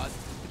my god.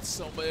 It's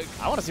so big.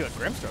 I want to see what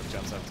Grimstroke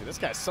jumps up to. This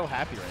guy's so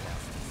happy right now.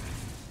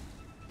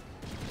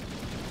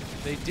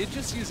 They did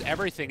just use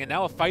everything, and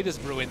now a fight is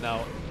brewing,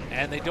 though.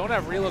 And they don't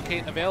have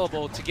relocate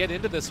available to get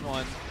into this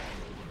one.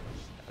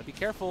 Gotta be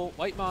careful.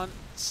 Whitemon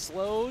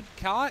slowed,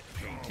 caught,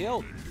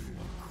 killed.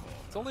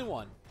 It's only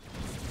one.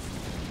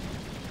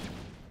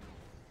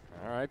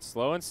 All right,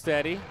 slow and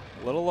steady.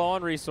 A little low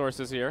on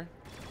resources here.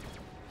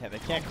 Yeah, they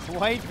can't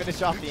quite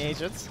finish off the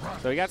Ancients.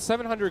 So he got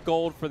 700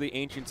 gold for the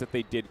Ancients that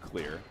they did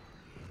clear.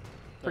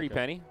 Pretty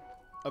penny.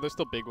 Are there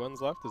still big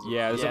ones left? Is it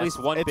Yeah, there's at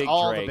least one it's big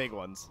all Drake. the big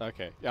ones.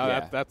 Okay. Yeah.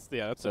 Yeah, that's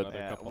So another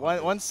Yeah, couple.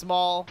 one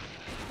small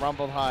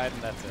rumbled hide,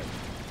 and that's it.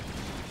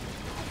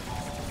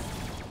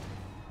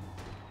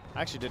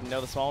 I actually didn't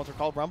know the small ones were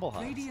called rumble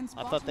hides. Radiant's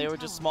I thought they were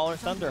just smaller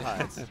thunder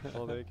hides.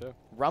 Well, there you go.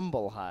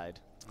 Rumble hide.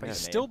 He's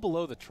still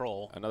below the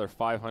troll. Another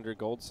 500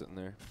 gold sitting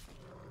there.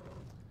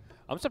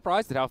 I'm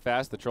surprised at how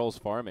fast the troll's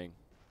farming.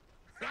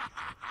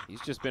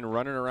 He's just been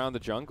running around the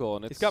jungle,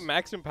 and He's got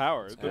maximum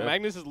power. The good.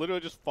 Magnus is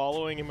literally just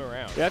following him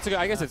around. Yeah,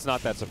 I guess it's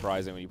not that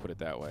surprising when you put it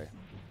that way.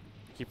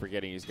 I keep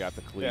forgetting he's got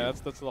the cleave. Yeah,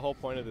 that's the whole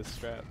point of this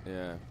strat.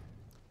 Yeah.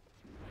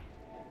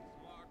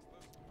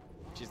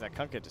 Jeez, that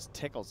Kunkka just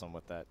tickles him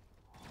with that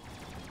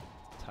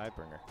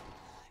Tidebringer.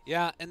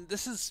 Yeah, and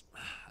this is,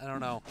 I don't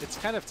know, it's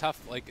kind of tough.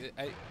 Like,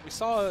 we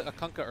saw a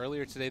Kunkka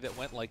earlier today that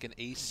went like an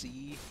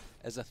AC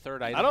as a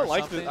third item. I don't or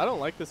like something. this. I don't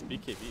like this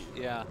BKB.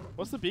 Yeah.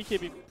 What's the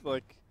BKB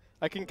like?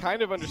 I can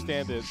kind of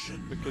understand it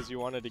because you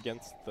want it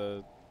against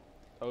the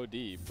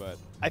OD, but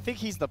I think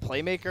he's the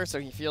playmaker, so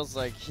he feels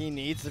like he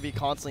needs to be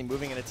constantly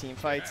moving into team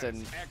fights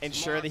and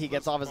ensure that he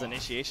gets off his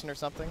initiation or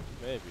something.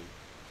 maybe.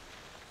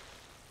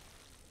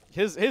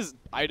 His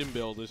item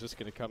build is just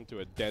going to come to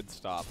a dead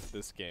stop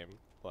this game.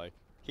 Like,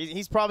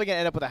 He's probably going to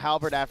end up with a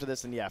halberd after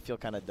this and, yeah, feel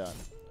kind of done.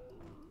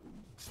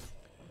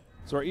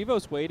 So are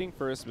EVOS waiting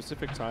for a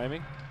specific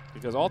timing?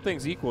 Because all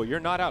things equal, you're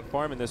not out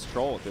farming this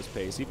troll at this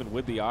pace, even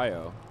with the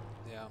IO.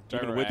 Yeah.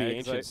 Even with the Gyro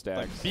ancient eggs,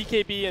 like stacks.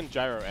 BKB and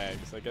Gyro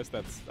eggs. I guess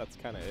that's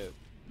kind of it.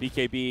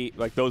 BKB,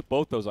 like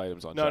both those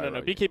items on No, Gyro.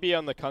 no. BKB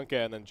on the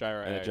Kunkka and then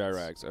Gyro And eggs. the Gyro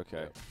eggs,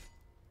 okay.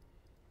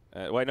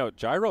 Wait, no,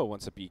 Gyro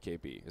wants a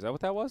BKB. Is that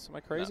what that was? Am I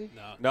crazy?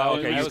 No.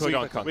 Okay, I you was clicked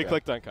on thinking- Kunkka. We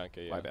clicked on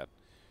Kunkka, yeah. My bad.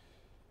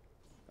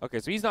 Okay,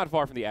 so he's not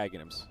far from the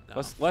Aghanims.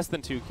 No. Less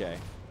than 2K.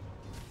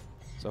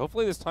 So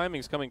hopefully this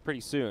timing's coming pretty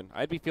soon.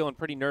 I'd be feeling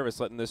pretty nervous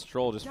letting this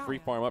troll just free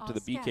farm up to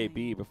the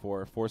BKB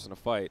before forcing a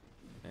fight.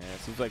 And it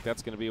seems like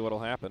that's going to be what'll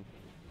happen.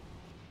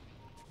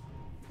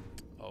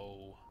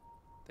 Oh,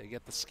 they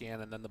get the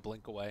scan and then the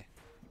blink away.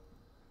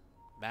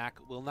 Mac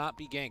will not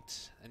be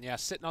ganked. And yeah,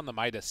 sitting on the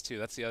Midas too.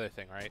 That's the other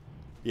thing, right?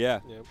 Yeah.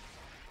 Yep.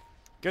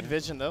 Good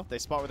vision, though. They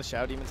spot where the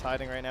Shadow Demon's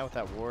hiding right now with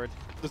that ward.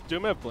 Does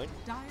Doom have blink?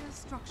 Dire's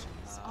structures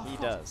are He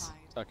does.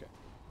 fortified. Okay.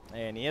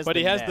 And he has But the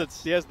he has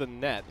net. the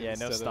net. Yeah, no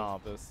instead of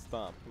stomp. The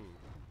stomp.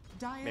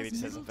 Dire's Maybe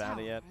just hasn't middle found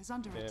it tower yet. is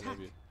under Yeah, attack.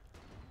 maybe.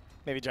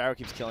 Maybe Gyro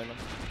keeps killing them.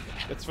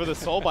 It's for the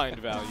soulbind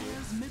value.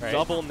 Dire's middle Right.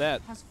 Double tower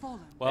net. has fallen.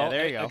 Well,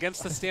 there you go.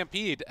 against the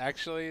Stampede,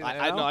 actually.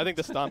 I know. I think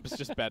the stomp is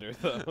just better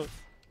though.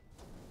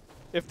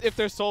 If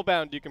they're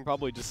soulbound, you can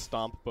probably just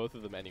stomp both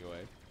of them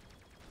anyway.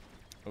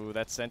 Ooh,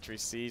 that sentry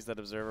sees that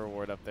observer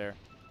ward up there.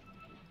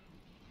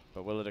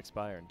 But will it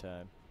expire in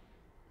time?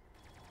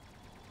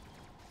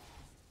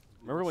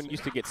 Remember when you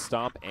used to get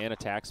stomp and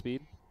attack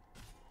speed?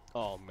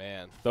 Oh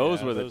man,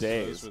 Those Yeah, were the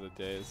days. Those were the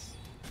days.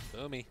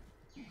 Boomy.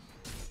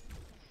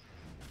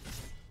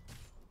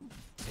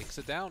 Takes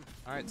it down.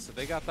 All right, so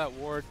they got that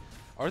ward.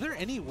 Are there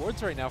any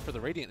wards right now for the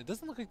Radiant? It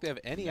doesn't look like they have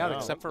any out No,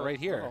 except for not- right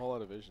here. not a whole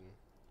lot of vision.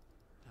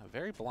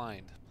 Very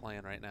blind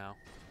playing right now.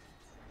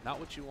 Not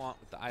what you want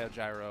with the Io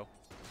Gyro.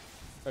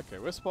 Okay,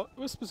 Wisp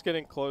is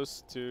getting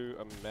close to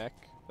a mech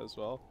as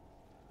well.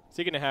 Is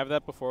he gonna have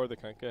that before the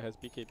Kunkka has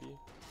BKB?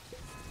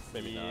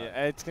 Maybe yeah, not.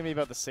 it's gonna be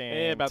about the same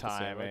Yeah, about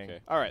timing. the same. Okay.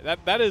 All right.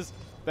 That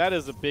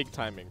is a big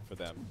timing for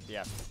them.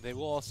 Yeah. They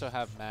will also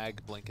have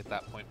Mag blink at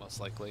that point, most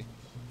likely.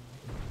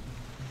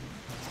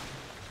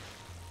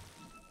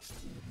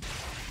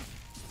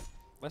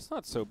 That's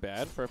not so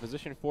bad. For a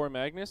position 4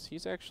 Magnus,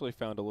 he's actually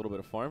found a little bit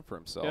of farm for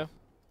himself. Yeah.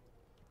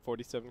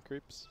 47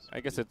 creeps. I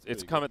guess it's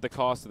Pretty come good. at the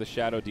cost of the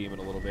Shadow Demon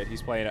a little bit.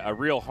 He's playing a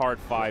real hard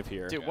 5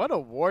 here. Dude, what a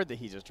ward that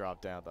he just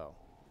dropped down, though.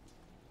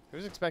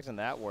 Who's expecting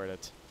that ward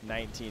at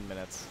 19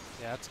 minutes?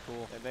 Yeah, that's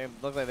cool. And they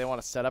look like they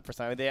want to set up for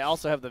something. They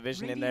also have the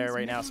vision in there Radiant's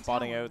right now, middle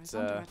spotting tower out is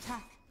under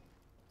attack.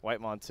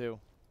 Whitemon, too.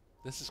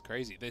 This is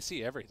crazy. They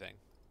see everything.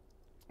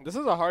 This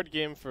is a hard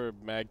game for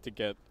Mag to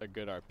get a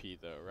good RP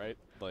though, right?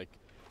 Like,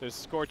 there's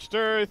Scorched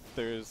Earth,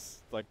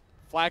 there's like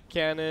Flak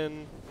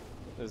Cannon,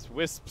 there's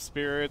Wisp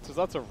Spirits. There's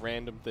lots of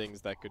random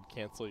things that could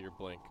cancel your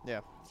blink. Yeah.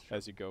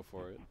 As you go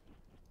for it.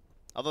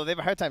 Although they have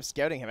a hard time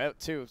scouting him out,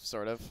 too,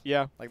 sort of.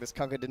 Yeah. Like this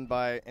Kunkka didn't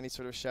buy any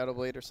sort of Shadow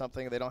Blade or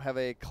something. They don't have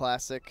a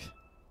classic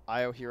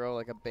IO hero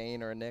like a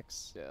Bane or a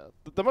Nyx. Yeah.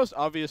 The most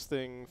obvious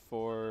thing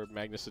for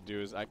Magnus to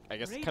do is, I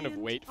guess, kind of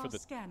Radiant wait for are the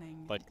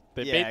scanning. like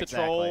they Yeah, bait the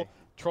exactly.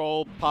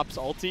 troll pops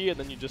ulti, and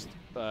then you just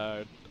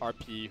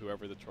RP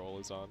whoever the troll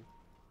is on.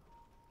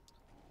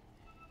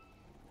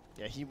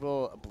 Yeah, he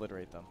will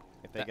obliterate them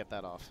if they That- get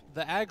that off.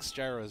 The Ag's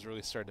Gyro has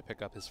really started to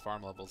pick up his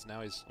farm levels.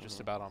 Now he's just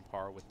about on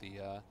par with the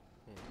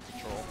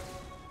Troll.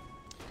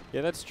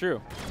 Yeah, that's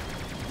true.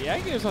 The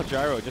Aghanims on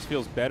Gyro just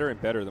feels better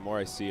and better the more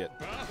I see it.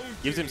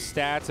 Gives him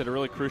stats at a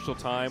really crucial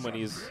time when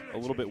he's a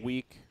little bit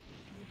weak.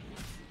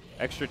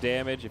 Extra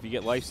damage if you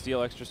get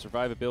lifesteal, extra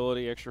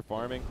survivability, extra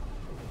farming.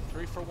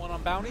 3 for 1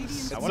 on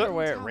bounties. I It's wonder so-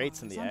 where it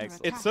rates in the Tower is eggs.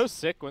 under It's so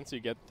sick once you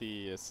get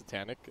the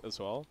Satanic as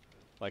well.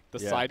 Like, the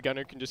Yeah. side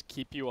gunner can just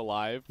keep you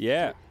alive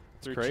Yeah,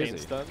 through crazy. chain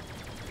stun.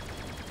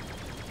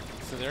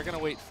 So they're going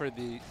to wait for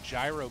the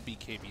gyro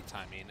BKB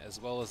timing, as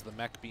well as the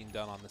mech being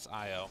done on this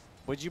IO.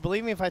 Would you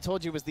believe me if I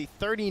told you it was the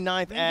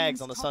 39th Ags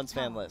on the Suns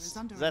fan list?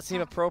 Does that seem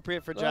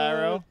appropriate for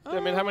gyro? I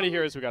mean, how many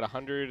heroes we got?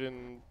 100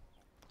 and...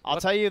 I'll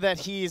tell you that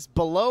he's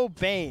below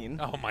Bane.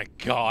 Oh my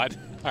god.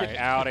 All right,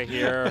 Out of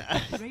here.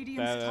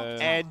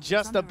 And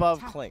just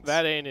above Clinks.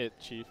 That ain't it,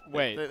 Chief.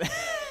 Wait.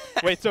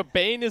 Wait, so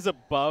Bane is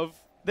above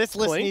This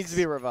list Clinks? needs to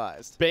be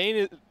revised. Bane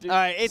is...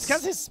 It's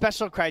because his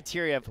special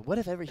criteria of what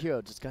if every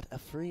hero just got a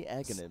free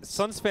Aghanim?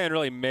 Suns fan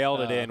really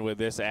mailed it in with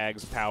this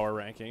Ags power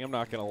ranking. I'm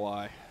not going to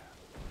lie.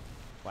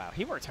 Wow,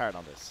 he worked hard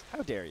on this.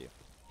 How dare you?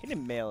 He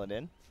didn't mail it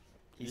in.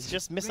 He's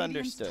just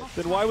misunderstood.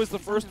 Then why was the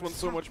first one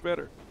so much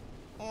better?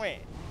 Wait.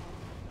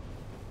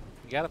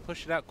 You got to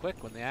push it out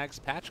quick when the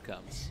Ags patch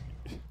comes.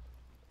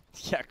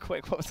 Yeah,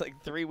 quick. What was it,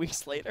 like 3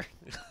 weeks later?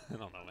 I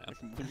don't know,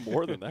 man.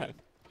 More than that.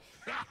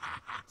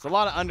 It's a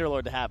lot of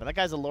Underlord to happen. That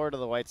guy's a Lord of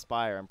the White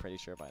Spire, I'm pretty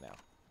sure by now.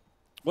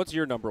 What's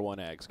your number 1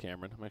 Ags,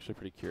 Cameron? I'm actually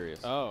pretty curious.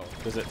 Oh.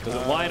 Does it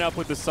line up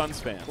with the Suns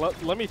fan?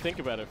 Let me think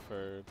about it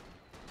for...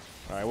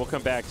 All right, we'll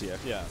come back to you.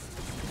 Yeah.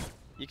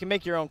 You can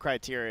make your own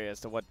criteria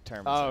as to what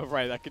terms. Oh,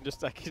 right. I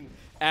can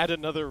add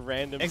another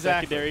random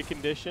secondary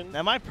condition.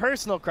 Now, my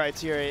personal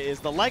criteria is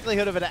the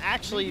likelihood of it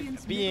actually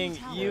being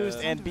used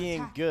and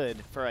being good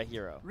for a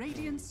hero.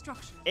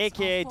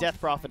 AKA Death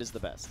Prophet is the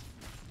best.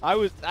 I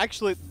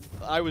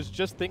was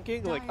just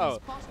thinking, like, oh,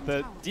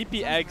 the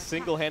DP Egg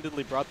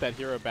single-handedly brought that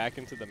hero back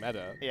into the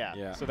meta.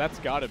 Yeah. So that's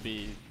got to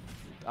be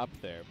up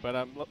there. But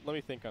let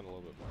me think on it a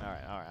little bit more.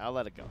 All right. I'll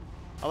let it go.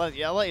 I'll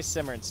let you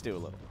simmer and stew a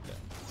little bit.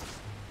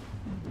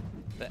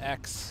 The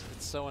X,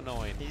 it's so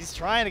annoying. He's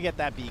trying to get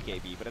that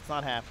BKB, but it's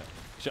not happening.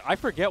 I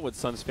forget what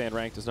Suns fan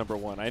ranked as number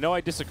 1. I know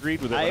I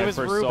disagreed with it when it I was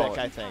first Rubik, saw it.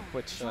 I think,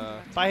 which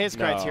by his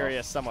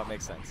criteria somewhat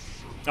makes sense.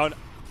 Oh,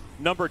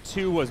 number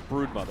 2 was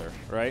Broodmother,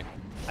 right?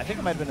 I think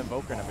it might have been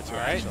Invoker number 2, All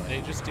right, actually.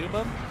 they just doom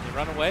them. They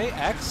run away.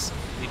 X,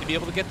 need to be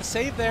able to get the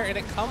save there, and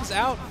it comes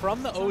out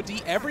from the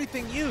OD.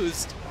 Everything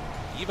used.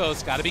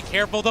 EVOS got to be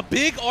careful. The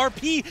big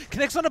RP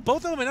connects onto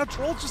both of them, and now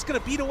Troll's just going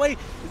to beat away.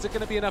 Is it going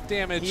to be enough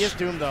damage? He is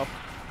doomed, though.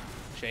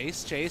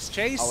 Chase.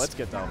 Oh, it's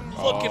good, though.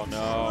 Looking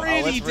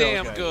pretty it's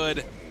real damn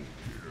good.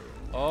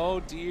 Oh,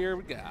 dear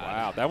God.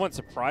 Wow, that went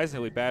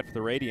surprisingly bad for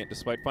the Radiant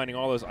despite finding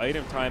all those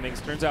item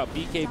timings. Turns out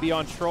BKB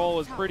on Troll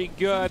is pretty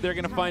good. They're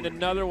going to find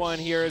another one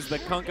here as the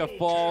Kunkka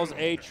falls.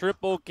 A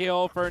triple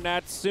kill for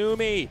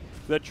Natsumi.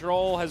 The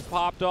Troll has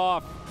popped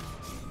off.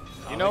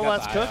 You know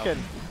what's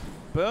cooking.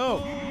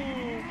 Boom.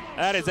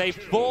 That is a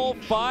full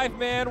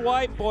 5-man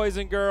wipe, boys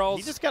and girls.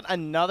 He just got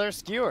another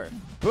skewer.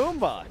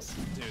 Boombox.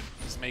 Dude,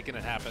 just making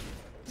it happen.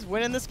 He's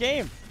winning this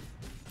game.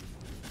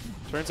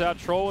 Turns out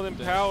Troll with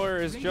Empower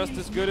is just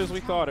as good as we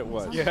thought it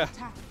was. Yeah.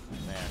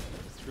 Man,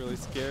 It's really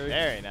scary.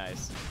 very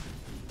nice.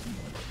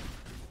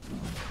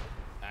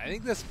 I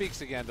think this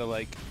speaks again to,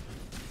 like,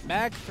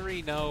 Mag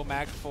 3, no.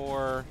 Mag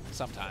 4,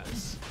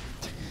 sometimes.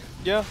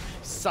 Yeah.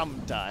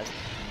 Sometimes.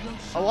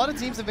 A lot of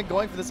teams have been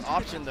going for this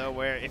option, though,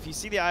 where if you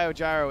see the IO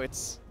Gyro,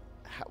 it's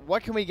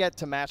what can we get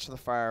to match the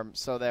farm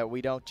so that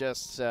we don't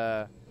just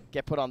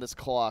get put on this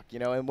clock, you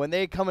know? And when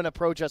they come and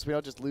approach us, we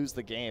don't just lose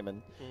the game.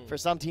 And for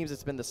some teams,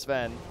 it's been the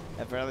Sven,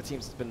 and for other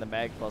teams, it's been the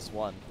Mag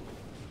 +1.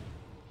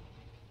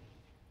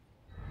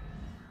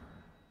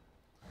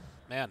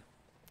 Man,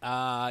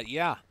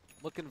 yeah,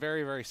 looking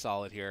very, very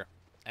solid here.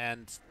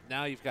 And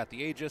now you've got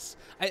the Aegis.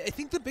 I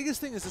think the biggest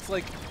thing is it's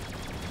like,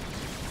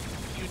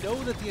 you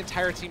know that the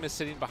entire team is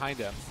sitting behind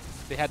him.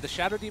 They had the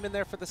Shadow Demon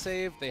there for the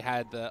save. They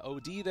had the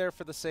OD there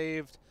for the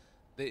save.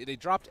 They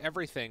dropped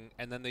everything,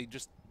 and then they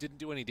just didn't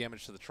do any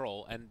damage to the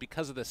Troll. And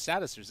because of the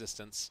status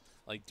resistance,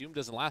 like, Doom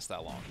doesn't last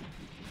that long.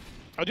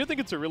 I do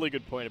think it's a really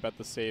good point about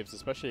the saves,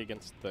 especially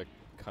against the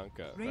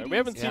Kunkka. Right? We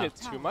haven't seen it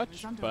too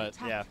much, but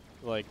Yeah.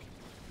 like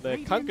the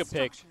Kunkka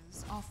pick,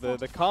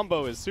 the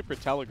combo is super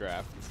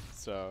telegraphed.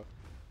 So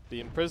the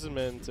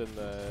imprisonment and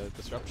the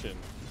disruption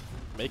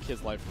make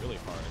his life really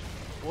hard.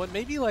 Well, and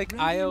maybe like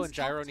IO and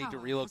Gyro need to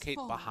relocate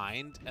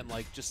behind and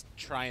like just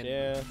try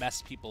and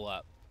mess people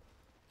up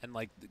and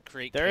like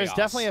create There is chaos.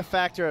 definitely a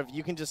factor of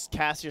you can just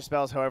cast your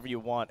spells however you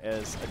want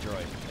as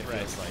Adroit, it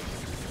feels like,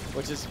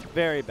 which is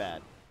very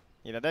bad.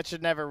 You know, that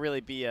should never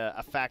really be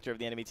a factor of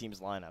the enemy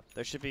team's lineup.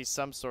 There should be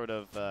some sort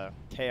of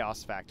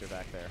chaos factor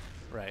back there.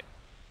 Right.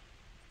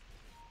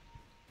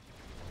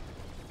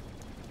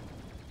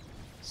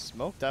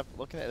 Smoked up,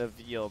 looking at a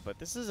Veal, but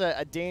this is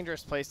a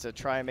dangerous place to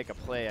try and make a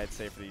play, I'd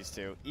say, for these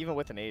two, even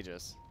with an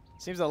Aegis.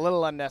 Seems a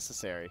little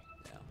unnecessary,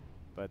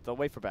 but they'll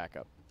wait for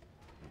backup.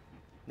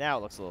 Now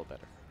it looks a little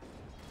better.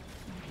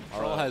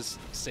 Troll has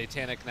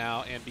Satanic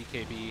now and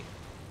BKB.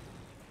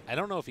 I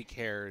don't know if he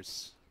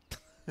cares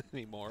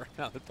anymore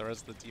now that the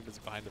rest of the team is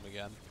behind him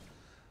again.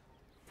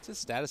 What's his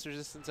status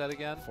resistance at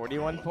again?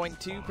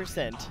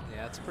 41.2%.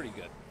 Yeah, it's pretty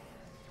good.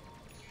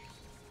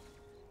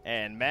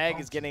 And Mag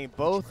is getting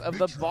both of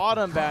the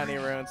bottom bounty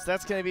runes.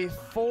 That's going to be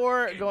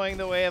 4 going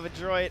the way of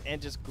Adroit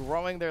and just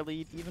growing their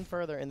lead even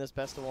further in this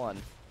best of 1.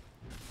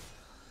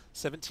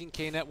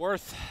 17K net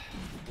worth.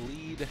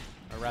 Lead,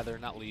 or rather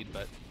not lead,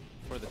 but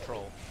for the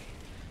Troll.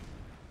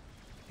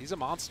 He's a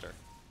monster.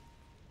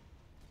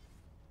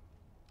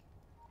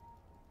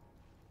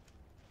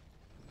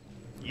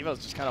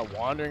 EVOS just kind of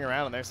wandering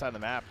around on their side of the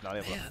map, not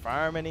able to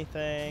farm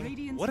anything.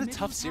 Radiant's What a middle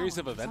tough series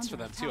tower of events is for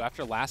under them, too, attack.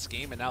 after last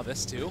game and now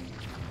this, too.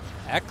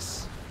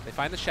 X, they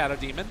find the Shadow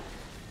Demon.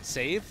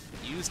 Save,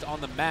 used on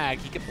the mag.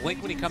 He can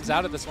blink when he comes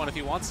out of this one if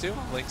he wants to.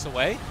 Blinks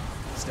away.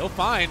 Still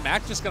fine.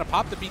 Mac just going to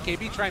pop the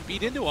BKB, try and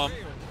beat into him.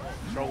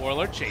 Troll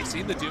Warlord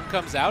chasing. The Doom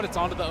comes out. It's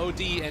onto the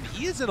OD, and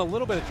he is in a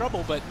little bit of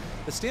trouble, but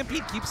the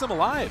Stampede keeps him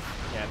alive.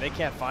 Yeah, they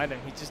can't find him.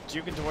 He's just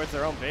juking towards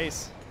their own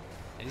base.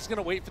 And he's going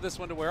to wait for this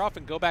one to wear off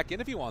and go back in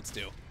if he wants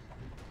to.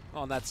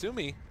 Oh,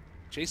 Natsumi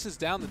chases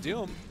down the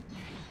Doom,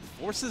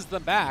 forces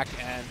them back,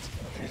 and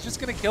he's just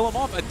going to kill him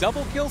off. A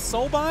double kill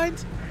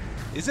Soulbind?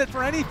 Is it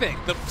for anything?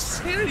 The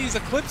Sanity's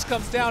Eclipse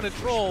comes down and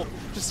Troll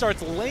just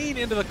starts laying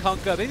into the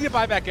Kunkka. They need to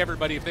buy back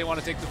everybody if they want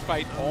to take this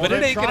fight, but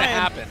it ain't going to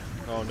happen.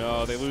 Oh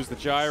no, they lose the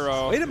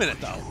gyro. Wait a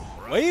minute, though.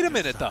 Wait a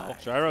minute, though.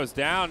 Gyro's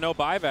down, no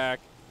buyback.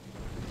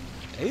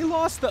 They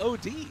lost the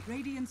OD.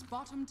 Radiant's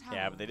bottom tower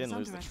Yeah, but they didn't is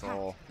lose the under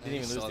troll. attack. They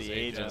didn't even lose the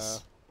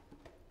Aegis.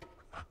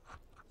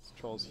 This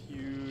troll's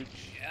huge.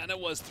 Yeah, and it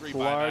was 3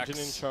 Large and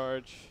buybacks. in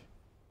charge.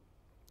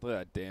 Look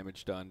at that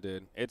damage done,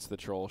 dude. It's the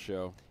troll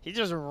show. He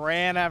just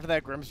ran after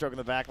that Grimstroke in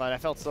the backline. I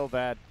felt so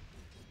bad.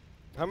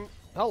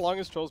 How long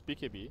is Troll's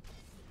BKB?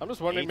 I'm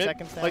just wondering, 8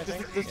 seconds now, like, I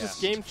think? does this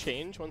game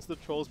change once the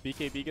Troll's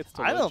BKB gets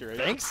to I low don't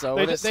duration? think so.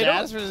 They With his d- they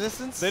don't- status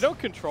resistance? They don't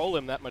control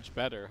him that much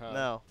better, huh?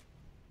 No.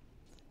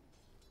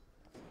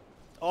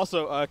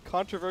 Also,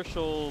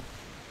 controversial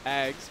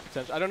Ags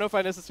potential. I don't know if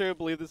I necessarily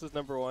believe this is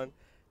number one.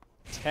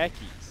 Techies.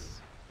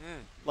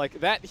 Like,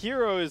 that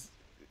hero is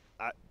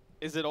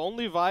it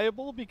only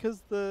viable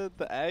because the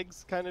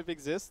Ags kind of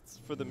exists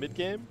for the mid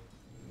game?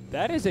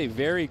 That is a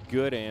very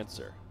good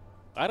answer.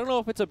 I don't know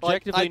if it's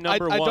objectively Like,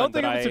 number I one. don't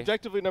think but it's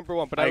objectively number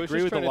one, but I I was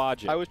agree just with the trying to-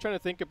 logic. I was trying to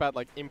think about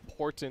like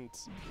important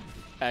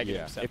Ag Yeah.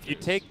 interceptors. If you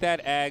take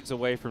that Ags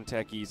away from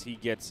Techies, he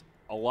gets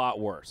a lot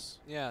worse.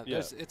 Yeah,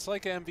 Yeah. it's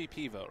like an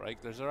MVP vote, right?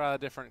 There's a lot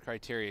of different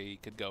criteria you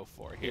could go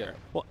for here.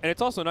 Well, and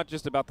it's also not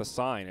just about the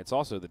sign. It's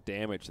also the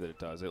damage that it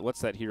does. It lets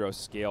that hero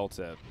scale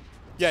to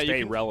yeah, stay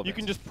you can, relevant. You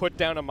can just put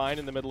down a mine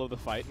in the middle of the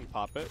fight and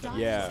pop it. Dire's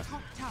Yeah.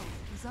 top tower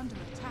is under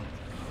attack.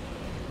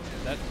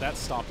 That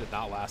stomp did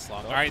not last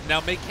long. All right, now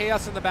make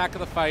chaos in the back of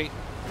the fight.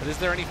 But is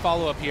there any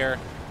follow-up here?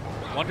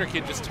 Wonder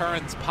Kid just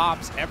turns,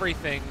 pops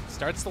everything,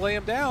 starts to lay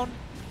him down.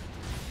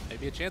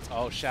 Maybe a chance.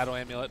 Oh, Shadow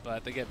Amulet,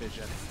 but they get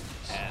vision.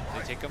 And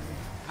they take him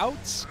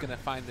out. Gonna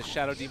find the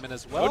Shadow Demon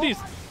as well. Odie's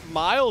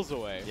miles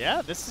away.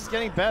 Yeah, this is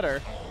getting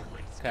better.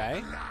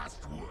 Okay.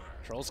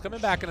 Troll's coming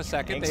back in a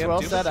second. Inks They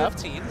well have Doom set at up.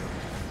 15.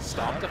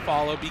 Stomp to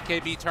follow.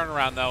 BKB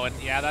turnaround, though, and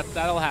yeah,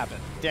 that'll happen.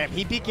 Damn,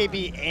 he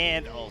BKB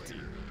and ulti.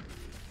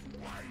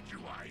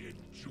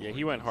 Yeah,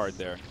 he went hard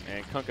there,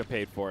 and Kunkka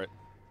paid for it.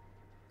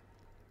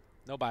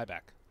 No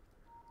buyback.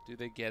 Do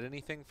they get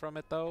anything from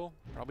it, though?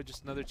 Probably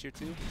just another tier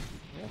 2.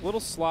 A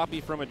little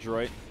sloppy from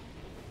Adroit.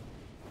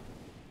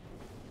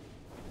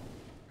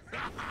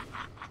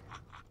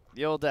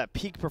 The old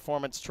peak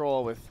performance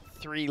troll with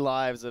 3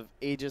 lives of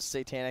Aegis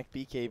Satanic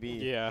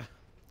BKB. Yeah.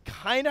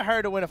 Kind of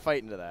hard to win a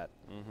fight into that.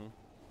 Mm-hmm.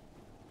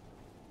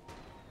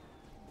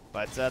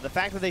 But the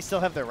fact that they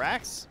still have their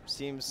racks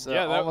seems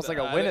Yeah, that- almost like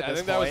a win at I this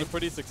think that was a point.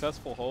 pretty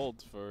successful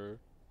hold for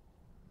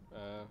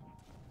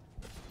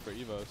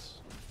EVOS.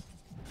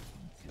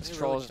 This They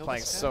troll really is killed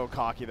playing this guy? so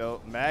cocky,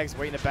 though. Mag's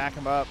waiting to back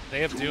him up.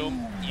 They have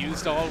Doom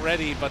used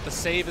already, but the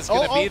save is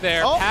going to be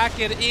there. oh. Pack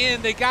it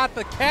in. They got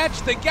the catch.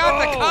 They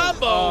got the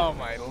combo. Oh,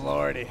 my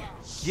lordy.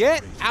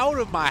 Get out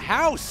of my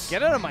house.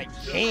 Get out of my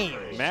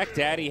game. Mac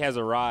Daddy has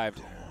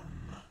arrived,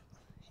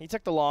 He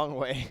took the long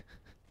way.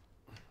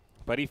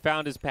 but he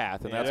found his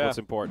path, and that's Yeah. what's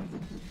important.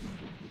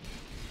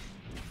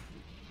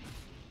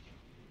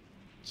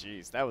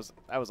 Jeez, that was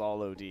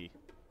all OD.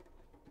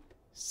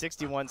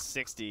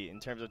 6160 in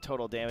terms of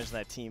total damage in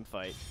that team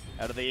fight.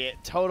 Out of the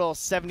total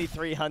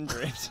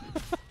 7,300,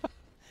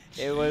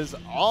 it was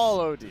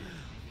all OD.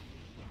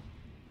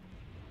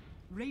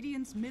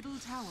 Radiant's middle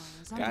tower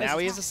is under Guys, Now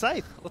he attack. has a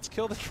scythe. Let's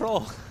kill the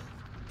troll.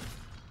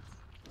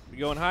 We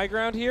going high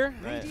ground here?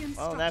 Right. Radiant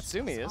Well, structures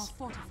Natsumi are is.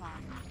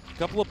 fortified.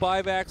 Couple of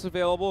buybacks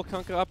available.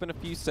 Kunkka up in a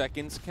few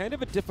seconds. Kind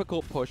of a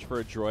difficult push for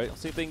Adroit.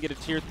 Let's see if they can get a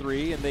tier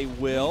 3, and they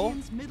will.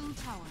 Radiant's middle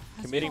tower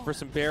has Committing for fallen.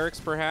 some barracks,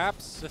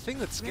 perhaps. The thing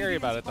that's scary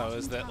about it, though,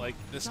 is that like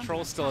this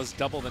troll still has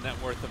double the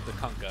net worth of the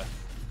Kunkka.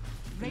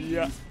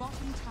 Radiant's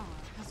bottom tower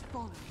has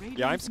fallen. Yeah, I'm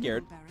Radiant's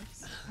scared. middle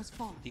barracks has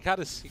fallen. He got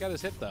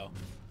his hit though.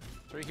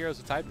 3 heroes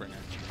a Tidebringer.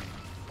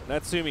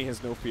 Natsumi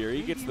has no fear.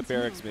 He gets the Radiant's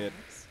barracks middle mid.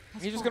 barracks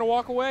has He's just fallen. going to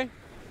walk away?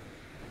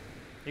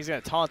 He's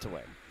going to taunt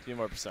away, to be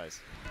more precise.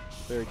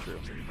 Very true.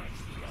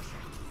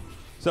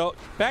 So,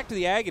 back to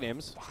the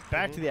Aghanims.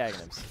 Back to the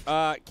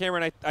Aghanims.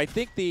 Cameron, I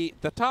think the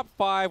top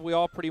 5 we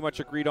all pretty much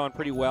agreed on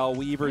pretty well.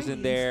 Weaver's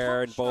in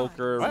there, and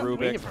Volker, What?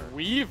 Rubik.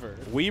 Weaver.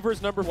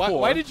 Weaver's number 4.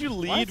 Why did you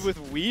lead What?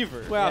 with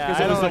Weaver? Well, Yeah,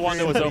 because I it was don't the one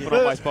that was agree. open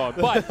on my phone.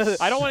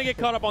 But I don't want to get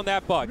caught up on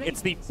that bug.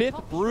 It's the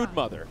 5th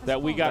Broodmother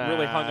that we got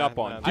really hung up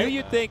on. Nah, Do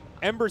you think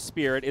Ember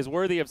Spirit is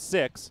worthy of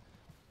 6,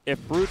 if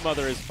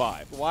Broodmother is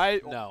 5. Why?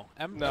 No.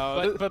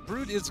 No. But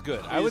Brood is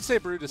good. I would say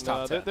Brood is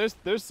top 10.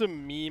 There's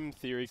some meme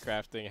theory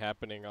crafting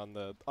happening on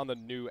the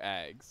new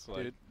Ags.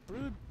 Like,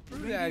 Dude,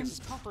 Brood Ags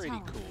is pretty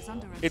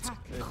cool. It's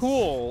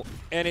cool,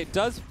 and it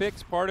does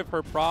fix part of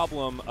her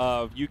problem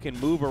of you can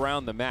move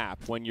around the map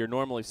when you're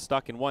normally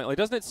stuck in one. Like,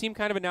 doesn't it seem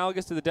kind of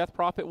analogous to the Death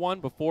Prophet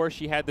one before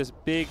she had this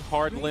big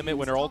hard limit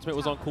when her ultimate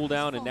was on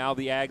cooldown, and now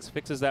the Ags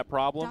fixes that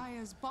problem?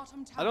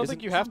 I don't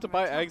think you have to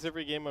buy Ags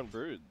every game on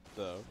Brood,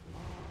 though.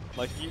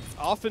 Like,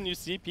 often you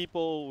see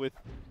people with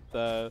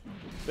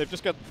they've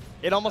just got...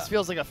 It almost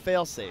feels like a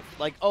failsafe.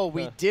 Like, oh,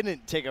 we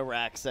didn't take a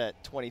Rax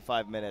at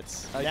 25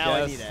 minutes. Now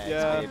I need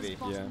Ags, maybe.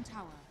 Yeah.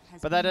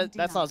 But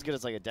that's not as good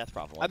as like a Death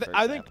Prophet one, for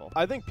example.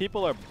 I think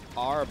people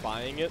are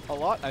buying it a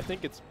lot. I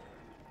think it's...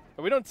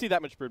 We don't see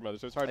that much Broodmother,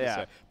 so it's hard to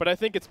say. But I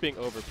think it's being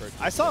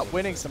overpurchased. I saw it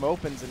winning some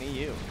opens in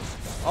EU.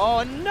 Oh,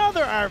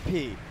 another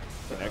RP!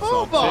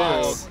 Oh,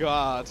 boss! Oh,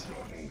 God.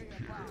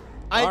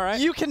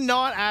 You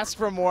cannot ask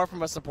for more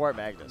from a support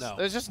Magnus. No.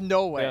 There's just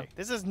no way. Yeah.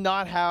 This is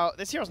not how...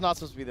 This hero's not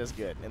supposed to be this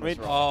good in this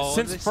role.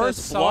 Since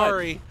first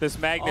blood, this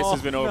Magnus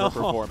has been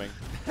overperforming.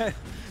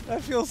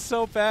 That feels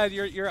so bad.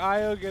 Your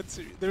IO gets...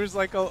 There's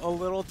like a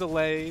little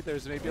delay.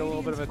 There's maybe a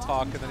little bit of a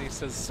talk, and then he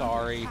says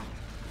sorry.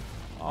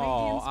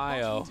 Oh,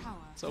 IO.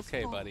 It's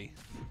okay, buddy.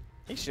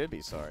 He should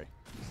be sorry.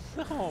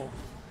 No.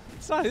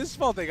 It's not his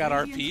fault they got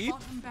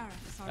RP'd.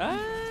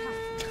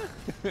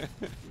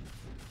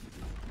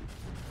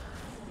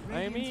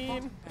 I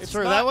mean, it's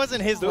true. That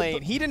wasn't his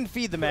lane. He didn't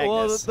feed the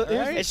Magnus.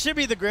 It should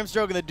be the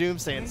Grimstroke and the Doom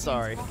saying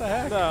sorry. What the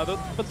heck? No,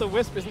 but the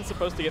Wisp isn't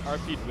supposed to get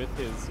RP'd with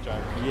his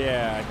gyro.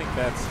 Yeah, I think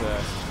that's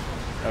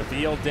a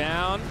veal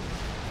down.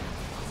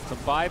 Some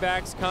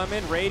buybacks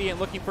coming. Radiant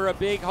looking for a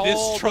big hold.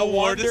 This Troll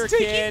Ward is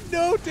taking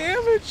no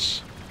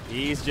damage.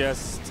 He's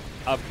just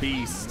a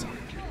beast.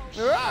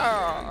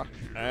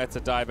 That's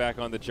a dieback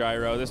on the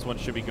gyro. This one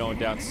should be going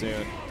down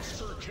soon.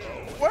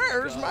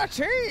 Where's my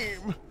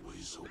team?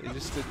 They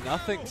just did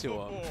nothing to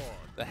him.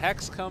 The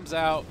Hex comes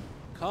out.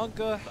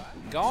 Kunkka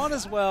gone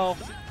as well.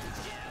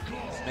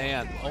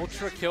 Man,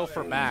 ultra kill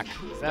for Mac.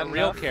 The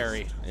real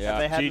carry.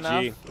 Yeah,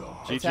 GG.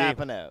 It's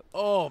happening out.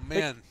 Oh,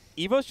 man.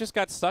 EVOS just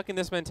got stuck in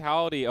this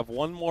mentality of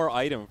one more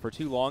item for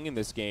too long in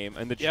this game,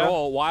 and the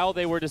Troll, while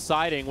they were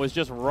deciding, was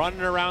just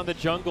running around the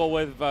jungle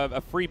with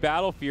a free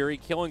Battle Fury,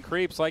 killing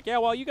creeps. Like, yeah,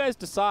 well, you guys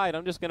decide.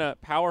 I'm just going to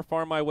power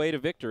farm my way to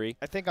victory.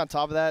 I think on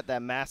top of that,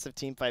 that massive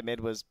team fight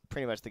mid was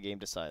pretty much the game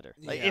decider.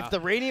 Like, if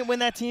the Radiant win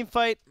that team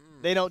fight,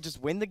 they don't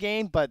just win the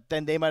game, but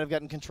then they might have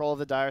gotten control of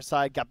the dire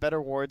side, got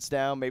better wards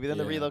down, maybe then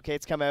the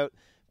relocates come out.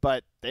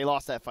 But they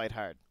lost that fight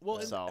hard. Well,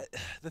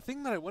 the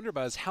thing that I wonder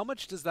about is how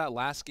much does that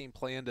last game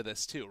play into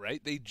this too,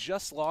 right? They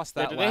just lost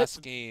that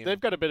last game. They've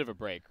got a bit of a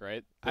break,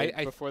 right?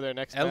 Before their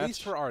next match? At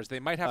least for ours.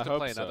 They might have to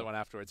play another one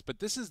afterwards. But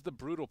this is the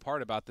brutal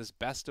part about this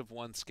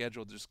best-of-1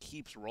 schedule just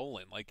keeps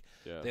rolling. Like,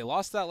 they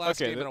lost that last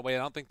game in a way I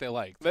don't think they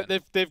liked.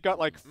 They've got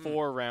like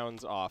 4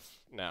 rounds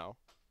off now.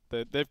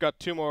 They've got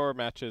 2 more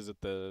matches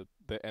at the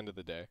end of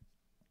the day.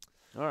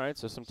 All right,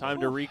 so some time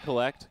to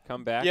recollect,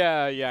 come back.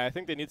 Yeah. I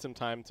think they need some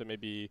time to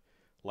maybe...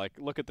 Like,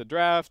 look at the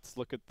drafts,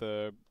 look at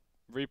the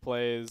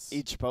replays.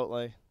 Eat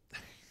Chipotle.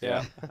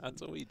 Yeah.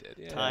 That's what we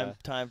did.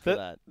 Time for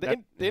that. The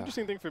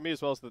interesting thing for me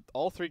as well is that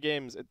all 3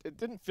 games, it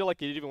didn't feel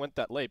like it even went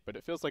that late, but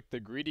it feels like the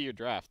greedier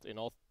draft in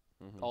all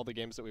the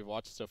games that we've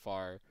watched so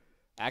far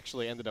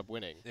actually ended up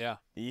winning. Yeah.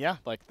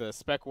 Like the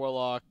Spec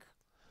Warlock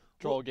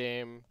Troll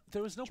game.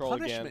 There was no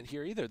punishment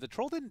here either. The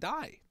Troll didn't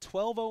die.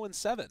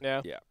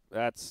 12-0-7. Yeah.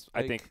 That's,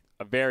 I think,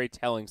 a very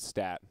telling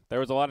stat. There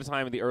was a lot of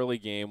time in the early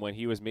game when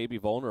he was maybe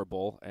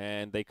vulnerable,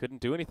 and they couldn't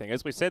do anything.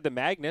 As we said, the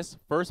Magnus,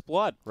 first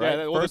blood, right?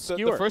 Yeah, well,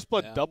 the first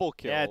blood double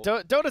kill. Yeah,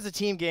 Dota's a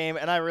team game,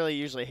 and I really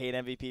usually hate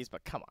MVPs,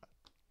 but come on.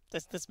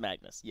 This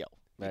Magnus,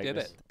 Magnus. Did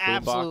it.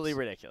 Absolutely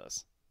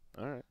ridiculous.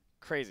 All right.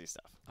 Crazy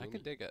stuff. I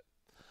can dig it.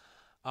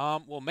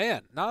 Well,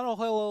 man, not a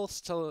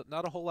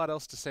whole lot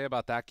else to say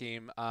about that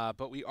game,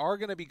 but we are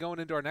going to be going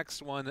into our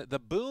next one. The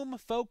Boom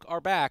folk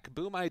are back.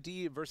 Boom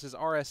ID versus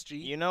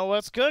RSG. You know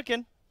what's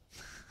cooking.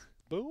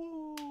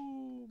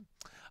 Boom.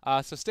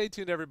 So stay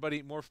tuned,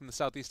 everybody. More from the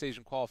Southeast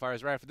Asian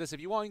qualifiers right after this.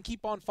 If you want, you can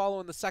keep on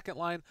following the second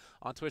line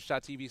on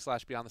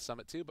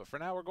twitch.tv/BeyondTheSummit too. But for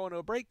now, we're going to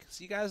a break.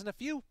 See you guys in a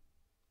few.